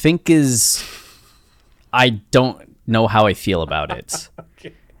 I think is, I don't know how I feel about it.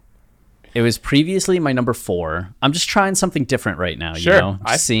 Okay. It was previously my number 4. I'm just trying something different right now. Sure. You know,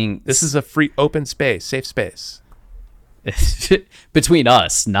 this is a free, open space, safe space between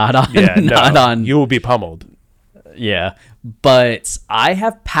us, not on. You will be pummeled. Yeah, but I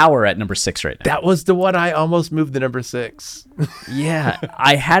have Power at number 6 right now. That was the one I almost moved to number 6. Yeah,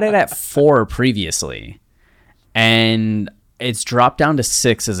 I had it at 4 previously, and it's dropped down to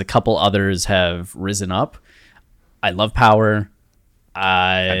 6 as a couple others have risen up. I love Power.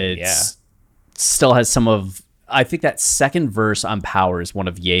 Still has some of, I think that second verse on Power is one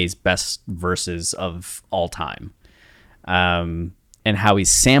of Ye's best verses of all time. And how he's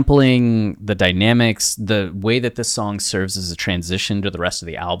sampling the dynamics, the way that this song serves as a transition to the rest of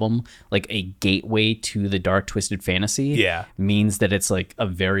the album, like a gateway to the Dark Twisted Fantasy, means that it's like a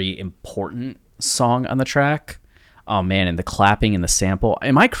very important song on the track. Oh man, and the clapping and the sample.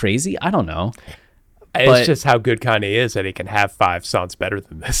 Am I crazy? I don't know. It's just how good Kanye is that he can have 5 songs better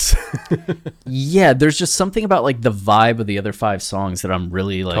than this. Yeah, there's just something about like the vibe of the other 5 songs that I'm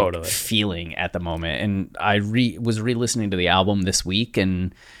really like Totally. feeling at the moment. And I was re-listening to the album this week,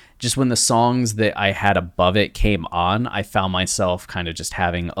 and just when the songs that I had above it came on, I found myself kind of just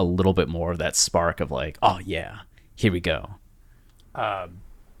having a little bit more of that spark of like, oh yeah, here we go.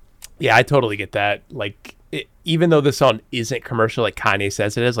 Yeah, I totally get that. Like, even though the song isn't commercial like Kanye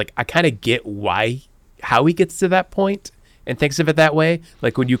says it is, like I kind of get how he gets to that point and thinks of it that way.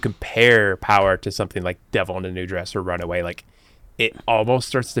 Like when you compare Power to something like Devil in a New Dress or Runaway, like it almost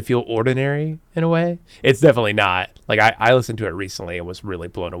starts to feel ordinary in a way. It's definitely not. Like I listened to it recently and was really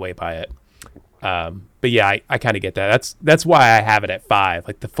blown away by it. But yeah, I kind of get that. That's why I have it at 5.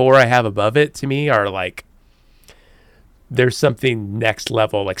 Like the 4 I have above it to me are like, there's something next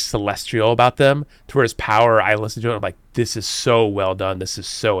level, like celestial about them. Whereas Power, I listen to it, I'm like, this is so well done. This is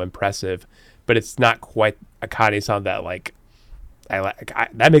so impressive. But it's not quite a Kanye song that like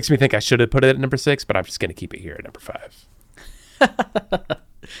that makes me think I should have put it at number 6, but I'm just gonna keep it here at number 5.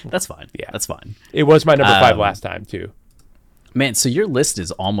 That's fine. Yeah, that's fine. It was my number 5 last time too. Man, so your list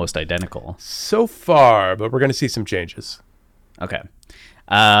is almost identical so far, but we're gonna see some changes. Okay.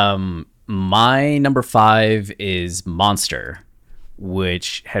 My number 5 is Monster,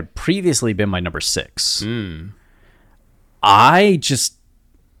 which had previously been my number 6. I just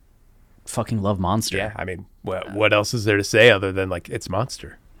fucking love Monster. Yeah, I mean, what else is there to say other than like it's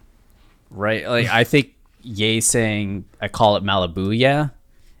Monster, right? Like I think Ye saying I call it Malibu, yeah,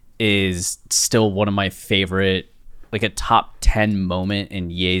 is still one of my favorite, like a top 10 moment in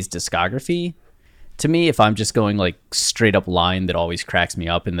Ye's discography. To me, if I'm just going like straight up line that always cracks me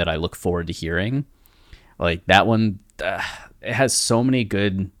up and that I look forward to hearing, like that one, it has so many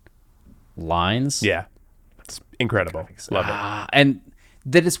good lines. Yeah, it's incredible. Love it. And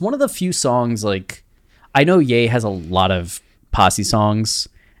that it's one of the few songs, like, I know Ye has a lot of posse songs,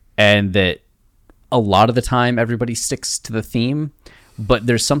 and that a lot of the time everybody sticks to the theme, but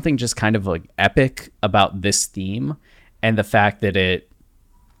there's something just kind of like epic about this theme, and the fact that it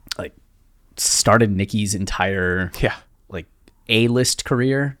like started Nicki's entire like A-list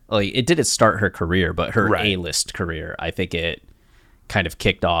career. Like it didn't start her career, but her A-list career, I think it kind of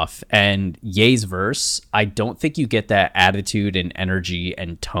kicked off. And Ye's verse, I don't think you get that attitude and energy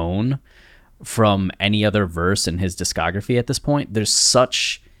and tone from any other verse in his discography at this point. There's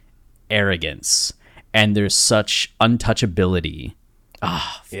such arrogance and there's such untouchability.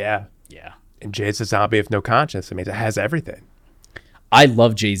 Yeah. And Jay's a zombie of no conscience. I mean, it has everything. I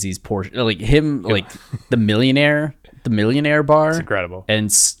love Jay-Z's portion, like him, like the millionaire bar. It's incredible. And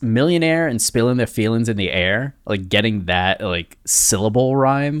millionaire and spilling their feelings in the air, like getting that like syllable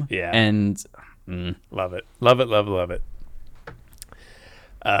rhyme. Yeah. And love it. Love it.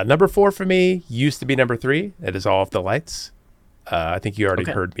 Number 4 for me used to be number 3. It is All of the Lights. I think you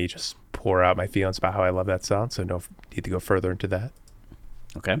already heard me just pour out my feelings about how I love that song, so no need to go further into that.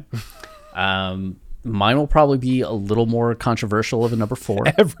 Okay. Mine will probably be a little more controversial of a number 4.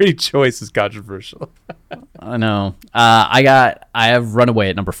 Every choice is controversial. I know. I have Runaway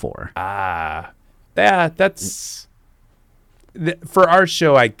at number 4. Yeah, that's for our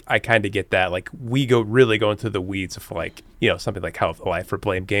show. I kind of get that. Like we go into the weeds of like, you know, something like Hell of a Life or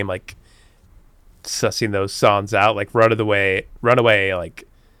Blame Game, like sussing those songs out. Like Runaway, like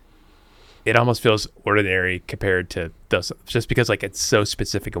it almost feels ordinary compared to those, just because like it's so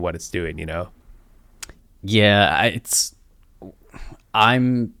specific in what it's doing, you know. Yeah,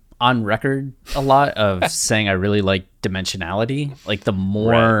 I'm on record a lot of saying I really like dimensionality. Like the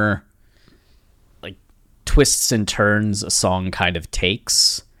more like twists and turns a song kind of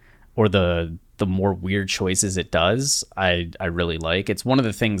takes, or the more weird choices it does, I really like. It's one of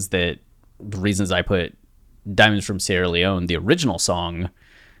the things that the reasons I put Diamonds from Sierra Leone, the original song,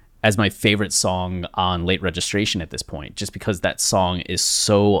 as my favorite song on Late Registration at this point, just because that song is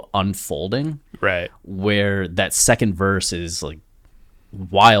so unfolding. Right. Where that second verse is like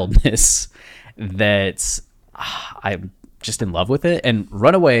wildness that I'm just in love with it. And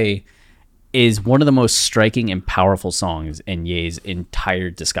Runaway is one of the most striking and powerful songs in Ye's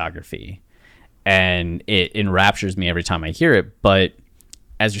entire discography. And it enraptures me every time I hear it. But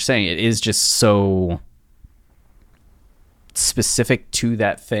as you're saying, it is just so specific to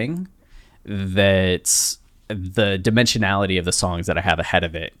that thing that the dimensionality of the songs that I have ahead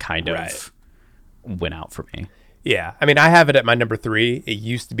of it kind of went out for me. Yeah. I mean, I have it at my number 3. It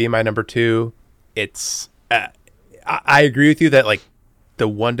used to be my number 2. It's, I agree with you that like the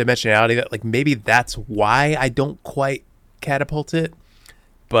one dimensionality that like, maybe that's why I don't quite catapult it,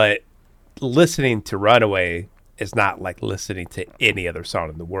 but listening to Runaway is not like listening to any other song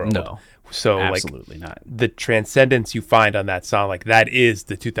in the world. No, so absolutely like not. the transcendence you find on that song, like that is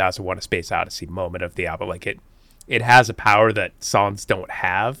the 2001: A Space Odyssey moment of the album. Like it has a power that songs don't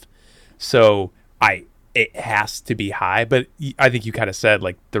have. So it has to be high, but I think you kind of said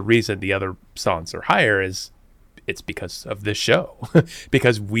like the reason the other songs are higher is it's because of this show,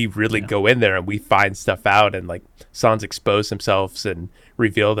 because we really go in there and we find stuff out, and like songs expose themselves and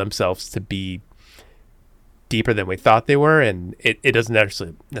reveal themselves to be deeper than we thought they were. And it doesn't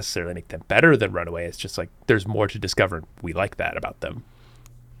necessarily make them better than Runaway. It's just like there's more to discover. We like that about them.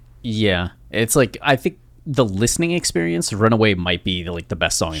 Yeah. It's like, I think the listening experience, Runaway might be like the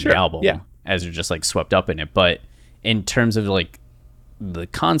best song in the album, as you're just like swept up in it. But in terms of like the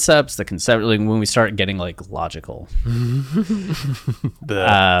concepts, the concept, like when we start getting like logical,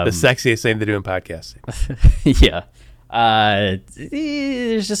 the sexiest thing to do in podcasting. Yeah.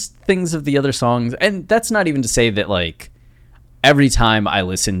 There's just things of the other songs, and that's not even to say that like every time I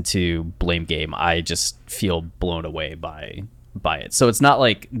listen to Blame Game, I just feel blown away by it. So it's not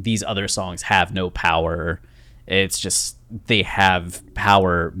like these other songs have no power. It's just they have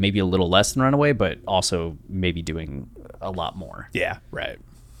power, maybe a little less than Runaway, but also maybe doing a lot more. Yeah, right.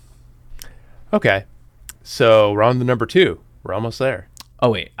 Okay, so we're on the number 2. We're almost there.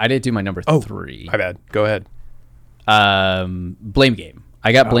 Oh wait, I didn't do my number 3. My bad. Go ahead. Blame Game.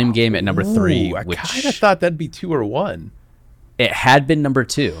 I got Blame Game at number 3. I which kind of thought that'd be 2 or 1. It had been number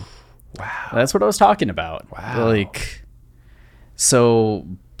 2. Wow, that's what I was talking about. Wow. Like, so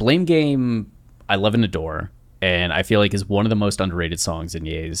Blame Game, I love and adore, and I feel like is one of the most underrated songs in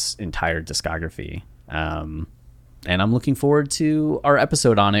Ye's entire discography. And I'm looking forward to our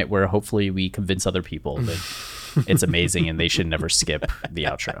episode on it, where hopefully we convince other people that it's amazing and they should never skip the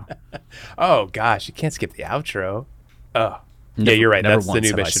outro. Oh gosh, you can't skip the outro. Oh, yeah, you're right. That's the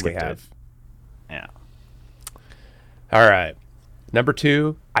new mission we have. Yeah. All right, number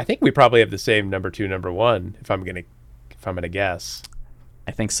 2. I think we probably have the same number 2, number 1. If I'm gonna guess.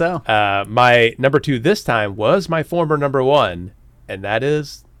 I think so. My number 2 this time was my former number 1, and that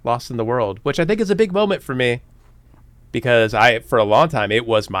is "Lost in the World," which I think is a big moment for me, because for a long time it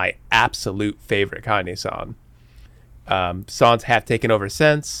was my absolute favorite Kanye song. Songs have taken over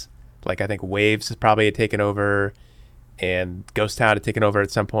since. Like I think Waves has probably taken over, and Ghost Town had taken over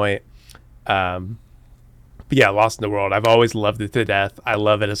at some point. But yeah, "Lost in the World," I've always loved it to death. I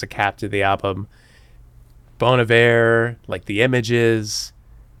love it as a cap to the album. Bon Iver, like the images,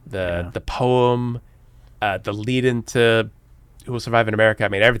 the poem, the lead into "Who Will Survive in America." I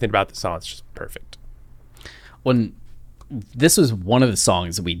mean, everything about the song is just perfect. When this was one of the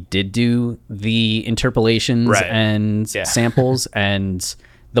songs that we did do the interpolations and samples and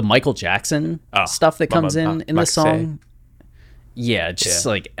the Michael Jackson stuff that comes in the song. Yeah, just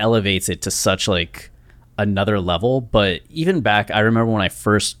like elevates it to such like another level. But even back, I remember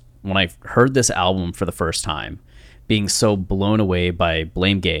when I heard this album for the first time, being so blown away by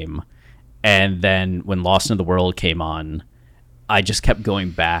Blame Game, and then when "Lost in the World" came on, I just kept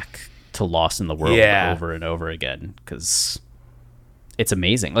going back to "Lost in the World" over and over again, because it's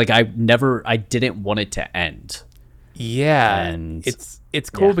amazing. Like I didn't want it to end. Yeah, and it's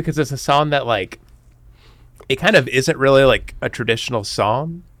cool because it's a song that like it kind of isn't really like a traditional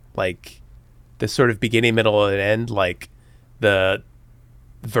song, like the sort of beginning, middle, and end, like the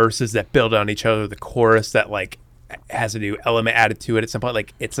verses that build on each other, the chorus that like has a new element added to it at some point.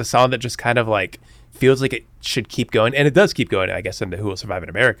 Like it's a song that just kind of like feels like it should keep going, and it does keep going, I guess, into "Who Will Survive in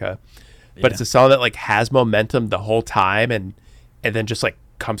America." But it's a song that like has momentum the whole time, and then just like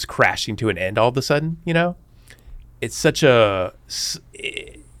comes crashing to an end all of a sudden. You know, it's such a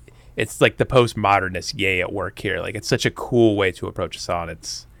it's like the postmodernist Ye at work here. Like it's such a cool way to approach a song.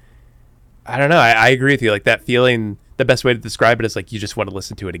 It's I don't know. I agree with you. Like that feeling. The best way to describe it is like you just want to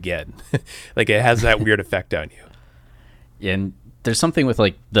listen to it again. Like it has that weird effect on you. Yeah, and there's something with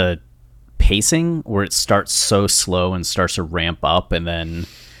like the pacing where it starts so slow and starts to ramp up, and then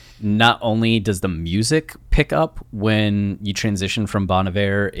not only does the music pick up when you transition from Bon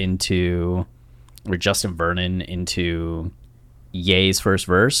Iver into or Justin Vernon into Ye's first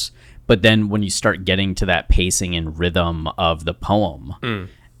verse, but then when you start getting to that pacing and rhythm of the poem,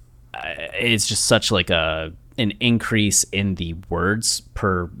 it's just such like an increase in the words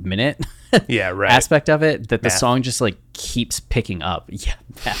per minute aspect of it that the song just like keeps picking up.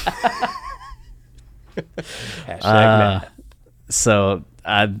 So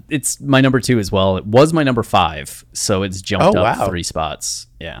it's my number 2 as well. It was my number 5, so it's jumped up 3 spots.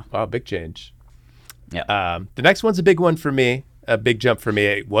 Wow, big change. The next one's a big one for me, a big jump for me.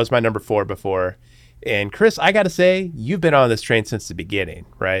 It was my number 4 before, and Chris, I gotta say, you've been on this train since the beginning,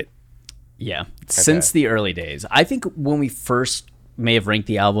 right? Yeah, since the early days. I think when we first may have ranked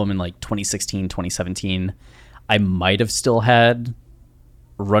the album in like 2016, 2017, I might have still had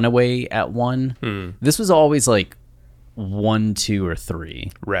Runaway at 1. This was always like 1, 2, or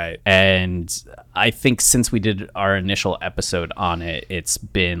 3. Right. And I think since we did our initial episode on it, it's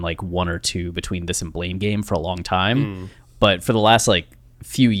been like 1 or 2 between this and Blame Game for a long time. But for the last like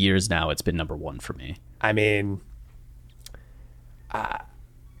few years now, it's been number 1 for me. I mean,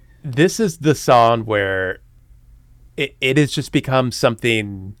 this is the song where it has just become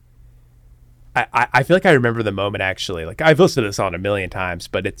something. I feel like I remember the moment, actually. Like, I've listened to this song a million times,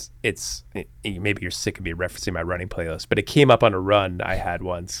 but it's maybe you're sick of me referencing my running playlist, but it came up on a run I had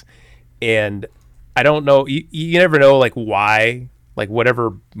once, and I don't know, you never know, like, why, like,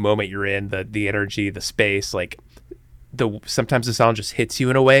 whatever moment you're in, the energy, the space, like, sometimes the song just hits you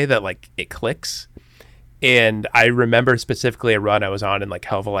in a way that, like, it clicks. And I remember specifically a run I was on, and like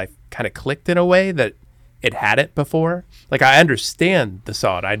Hell of a Life kind of clicked in a way that it had it before. Like, I understand the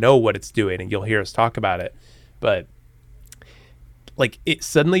song, I know what it's doing, and you'll hear us talk about it, but like, it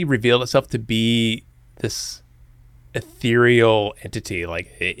suddenly revealed itself to be this ethereal entity.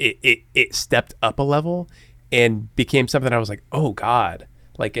 Like, it stepped up a level and became something I was like, oh God,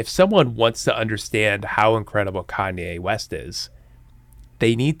 like, if someone wants to understand how incredible Kanye West is,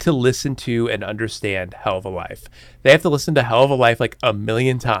 they need to listen to and understand Hell of a Life. They have to listen to Hell of a Life like a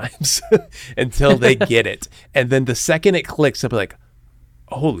million times until they get it. And then the second it clicks, they'll be like,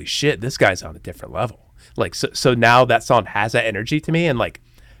 holy shit, this guy's on a different level. Like, so now that song has that energy to me. And like,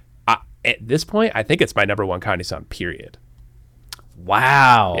 at this point, I think it's my number 1 Kanye song, period.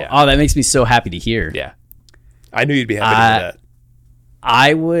 Wow. Yeah. Oh, that makes me so happy to hear. Yeah. I knew you'd be happy to hear that.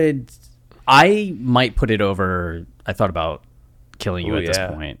 I might put it over. I thought about Killing You at this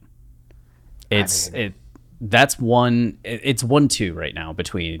point. That's one. It's 1-2 right now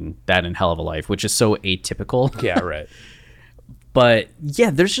between that and Hell of a Life, which is so atypical. Yeah, right. But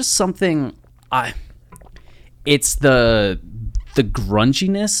yeah, there's just something. It's the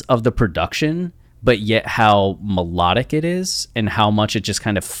grunginess of the production, but yet how melodic it is and how much it just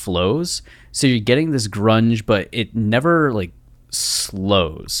kind of flows. So you're getting this grunge, but it never like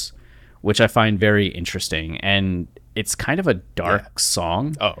slows, which I find very interesting. And it's kind of a dark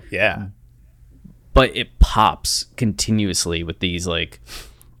song. Oh, yeah. But it pops continuously with these like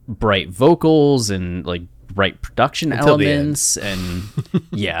bright vocals and like bright production elements. And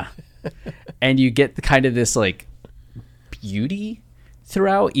yeah. And you get the kind of this like beauty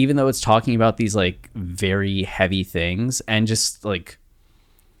throughout, even though it's talking about these like very heavy things. And just like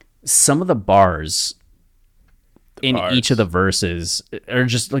some of the bars in each of the verses are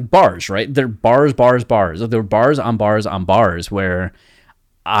just like bars, right? They're bars. They're bars on bars on bars, where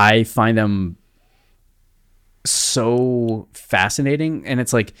I find them so fascinating. And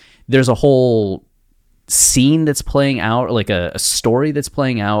it's like there's a whole scene that's playing out, like a story that's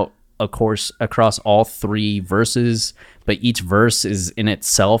playing out, of course, across all 3 verses, but each verse is in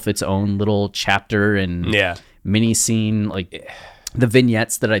itself its own little chapter and mini scene. Like the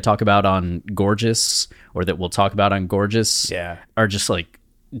vignettes that I talk about on Gorgeous, or that we'll talk about on Gorgeous, are just like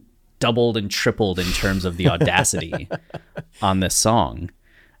doubled and tripled in terms of the audacity on this song.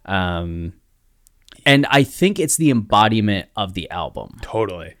 And I think it's the embodiment of the album.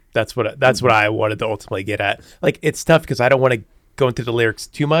 Totally. That's what I wanted to ultimately get at. Like, it's tough because I don't want to go into the lyrics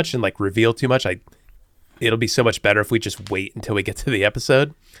too much and like reveal too much. It'll be so much better if we just wait until we get to the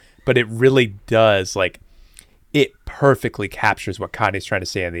episode. But it really does, like, it perfectly captures what Kanye's trying to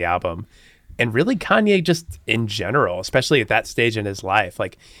say in the album. And really Kanye just in general, especially at that stage in his life,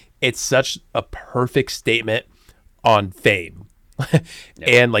 like, it's such a perfect statement on fame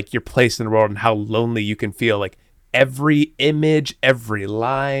and like your place in the world and how lonely you can feel. Like, every image, every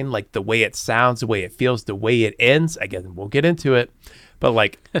line, like the way it sounds, the way it feels, the way it ends. Again, we'll get into it, but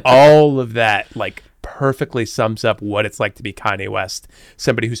like all of that, like, perfectly sums up what it's like to be Kanye West,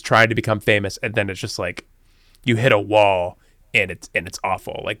 somebody who's trying to become famous, and then it's just like you hit a wall and it's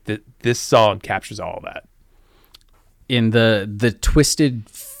awful. Like, this song captures all of that. In the twisted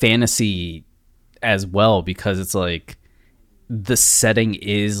fantasy as well, because it's like the setting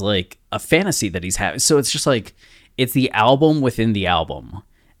is like a fantasy that he's having. So it's just like, it's the album within the album,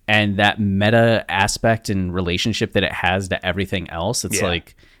 and that meta aspect and relationship that it has to everything else. It's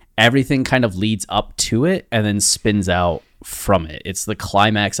like everything kind of leads up to it and then spins out from it. It's the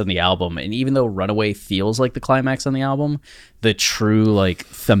climax on the album. And even though Runaway feels like the climax on the album, the true like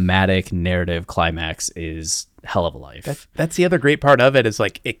thematic narrative climax is Hell of a Life. That's the other great part of it, is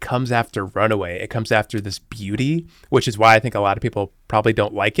like it comes after Runaway. It comes after this beauty, which is why I think a lot of people probably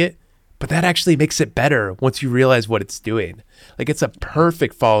don't like it. But that actually makes it better once you realize what it's doing. Like, it's a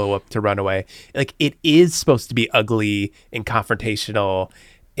perfect follow-up to Runaway. Like, it is supposed to be ugly and confrontational,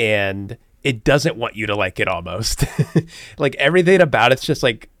 and it doesn't want you to like it almost. Like, everything about it's just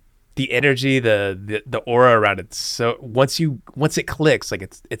like the energy, the aura around it. So once it clicks, like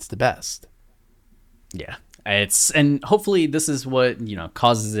it's the best. Yeah. And hopefully this is what,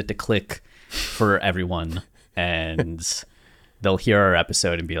 causes it to click for everyone. And they'll hear our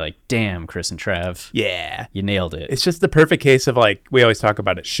episode and be like, damn, Chris and Trav. Yeah. You nailed it. It's just the perfect case of, like, we always talk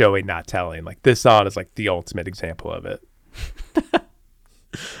about it, showing, not telling. Like, this song is like the ultimate example of it.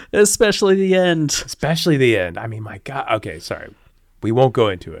 Especially the end. I mean, my God. Okay, sorry. We won't go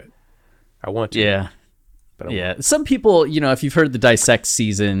into it. I want to. Yeah. But yeah. Some people, if you've heard the Dissect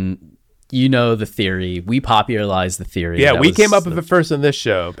season, the theory. We popularized the theory. Yeah, we came up with it first in this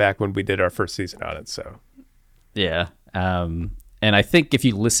show back when we did our first season on it. So. Yeah. And I think if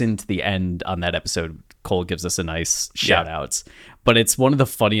you listen to the end on that episode, Cole gives us a nice shout outs, but it's one of the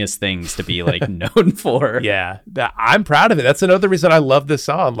funniest things to be like known for. Yeah. I'm proud of it. That's another reason I love this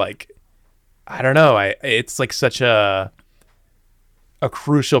song. Like, I don't know. It's like such a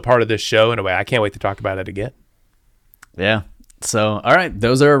crucial part of this show in a way. I can't wait to talk about it again. Yeah. So, all right.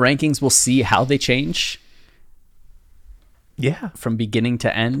 Those are our rankings. We'll see how they change. Yeah. From beginning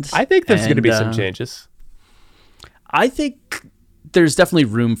to end. I think there's going to be some changes. I think there's definitely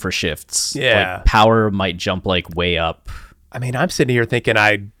room for shifts. Yeah. Like, power might jump like way up. I mean, I'm sitting here thinking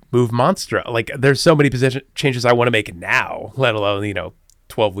I'd move Monster. Like, there's so many position changes I want to make now, let alone,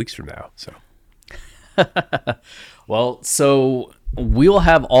 12 weeks from now. So. Well, so we'll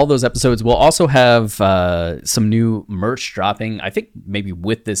have all those episodes. We'll also have some new merch dropping, I think maybe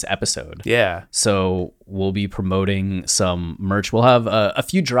with this episode. Yeah. So we'll be promoting some merch. We'll have a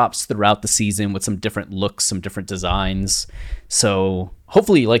few drops throughout the season with some different looks, some different designs. So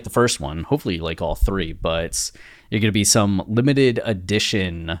hopefully you like the first one. Hopefully you like all three. But you're going to be some limited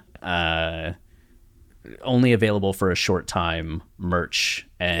edition, only available for a short time merch.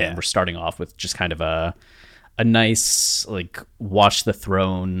 And we're starting off with just kind of a nice, like, Watch the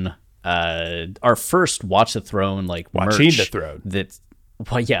Throne, our first Watch the Throne, like, Watching merch the Throne.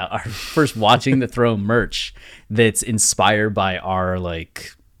 Our first Watching the Throne merch that's inspired by our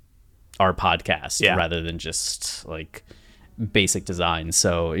podcast rather than just like basic design.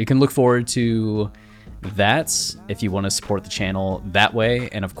 So you can look forward to that if you want to support the channel that way.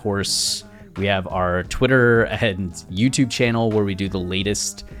 And of course, we have our Twitter and YouTube channel where we do the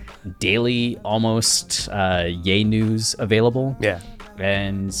latest daily almost Yay news available. Yeah.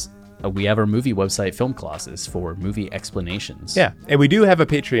 And we have our movie website, Film Colossus, for movie explanations. Yeah. And we do have a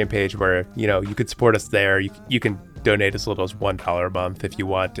Patreon page where, you could support us there. You can donate as little as $1 a month if you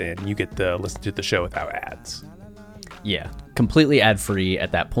want, and you get to listen to the show without ads. Yeah. Completely ad-free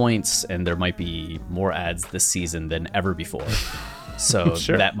at that point, and there might be more ads this season than ever before. So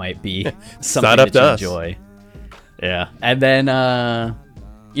Sure. that might be Not something up that you to us. enjoy. Yeah. And then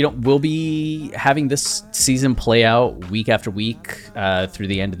we'll be having this season play out week after week through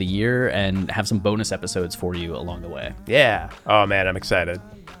the end of the year and have some bonus episodes for you along the way. Yeah. Oh, man, I'm excited.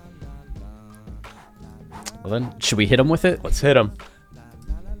 Well, then, should we hit them with it? Let's hit them.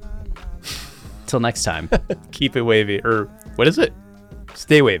 Till next time. Keep it wavy. Or what is it?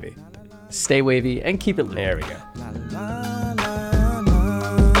 Stay wavy. Stay wavy and keep it loose. There we go.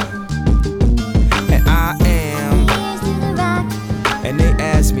 And I am. And they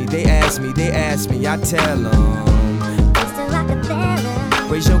ask me, I tell them.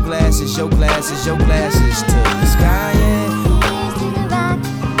 Raise your glasses to the sky, yeah.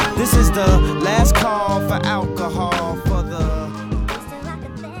 This is the last call for alcohol for the.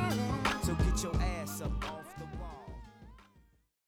 So get your ass up on.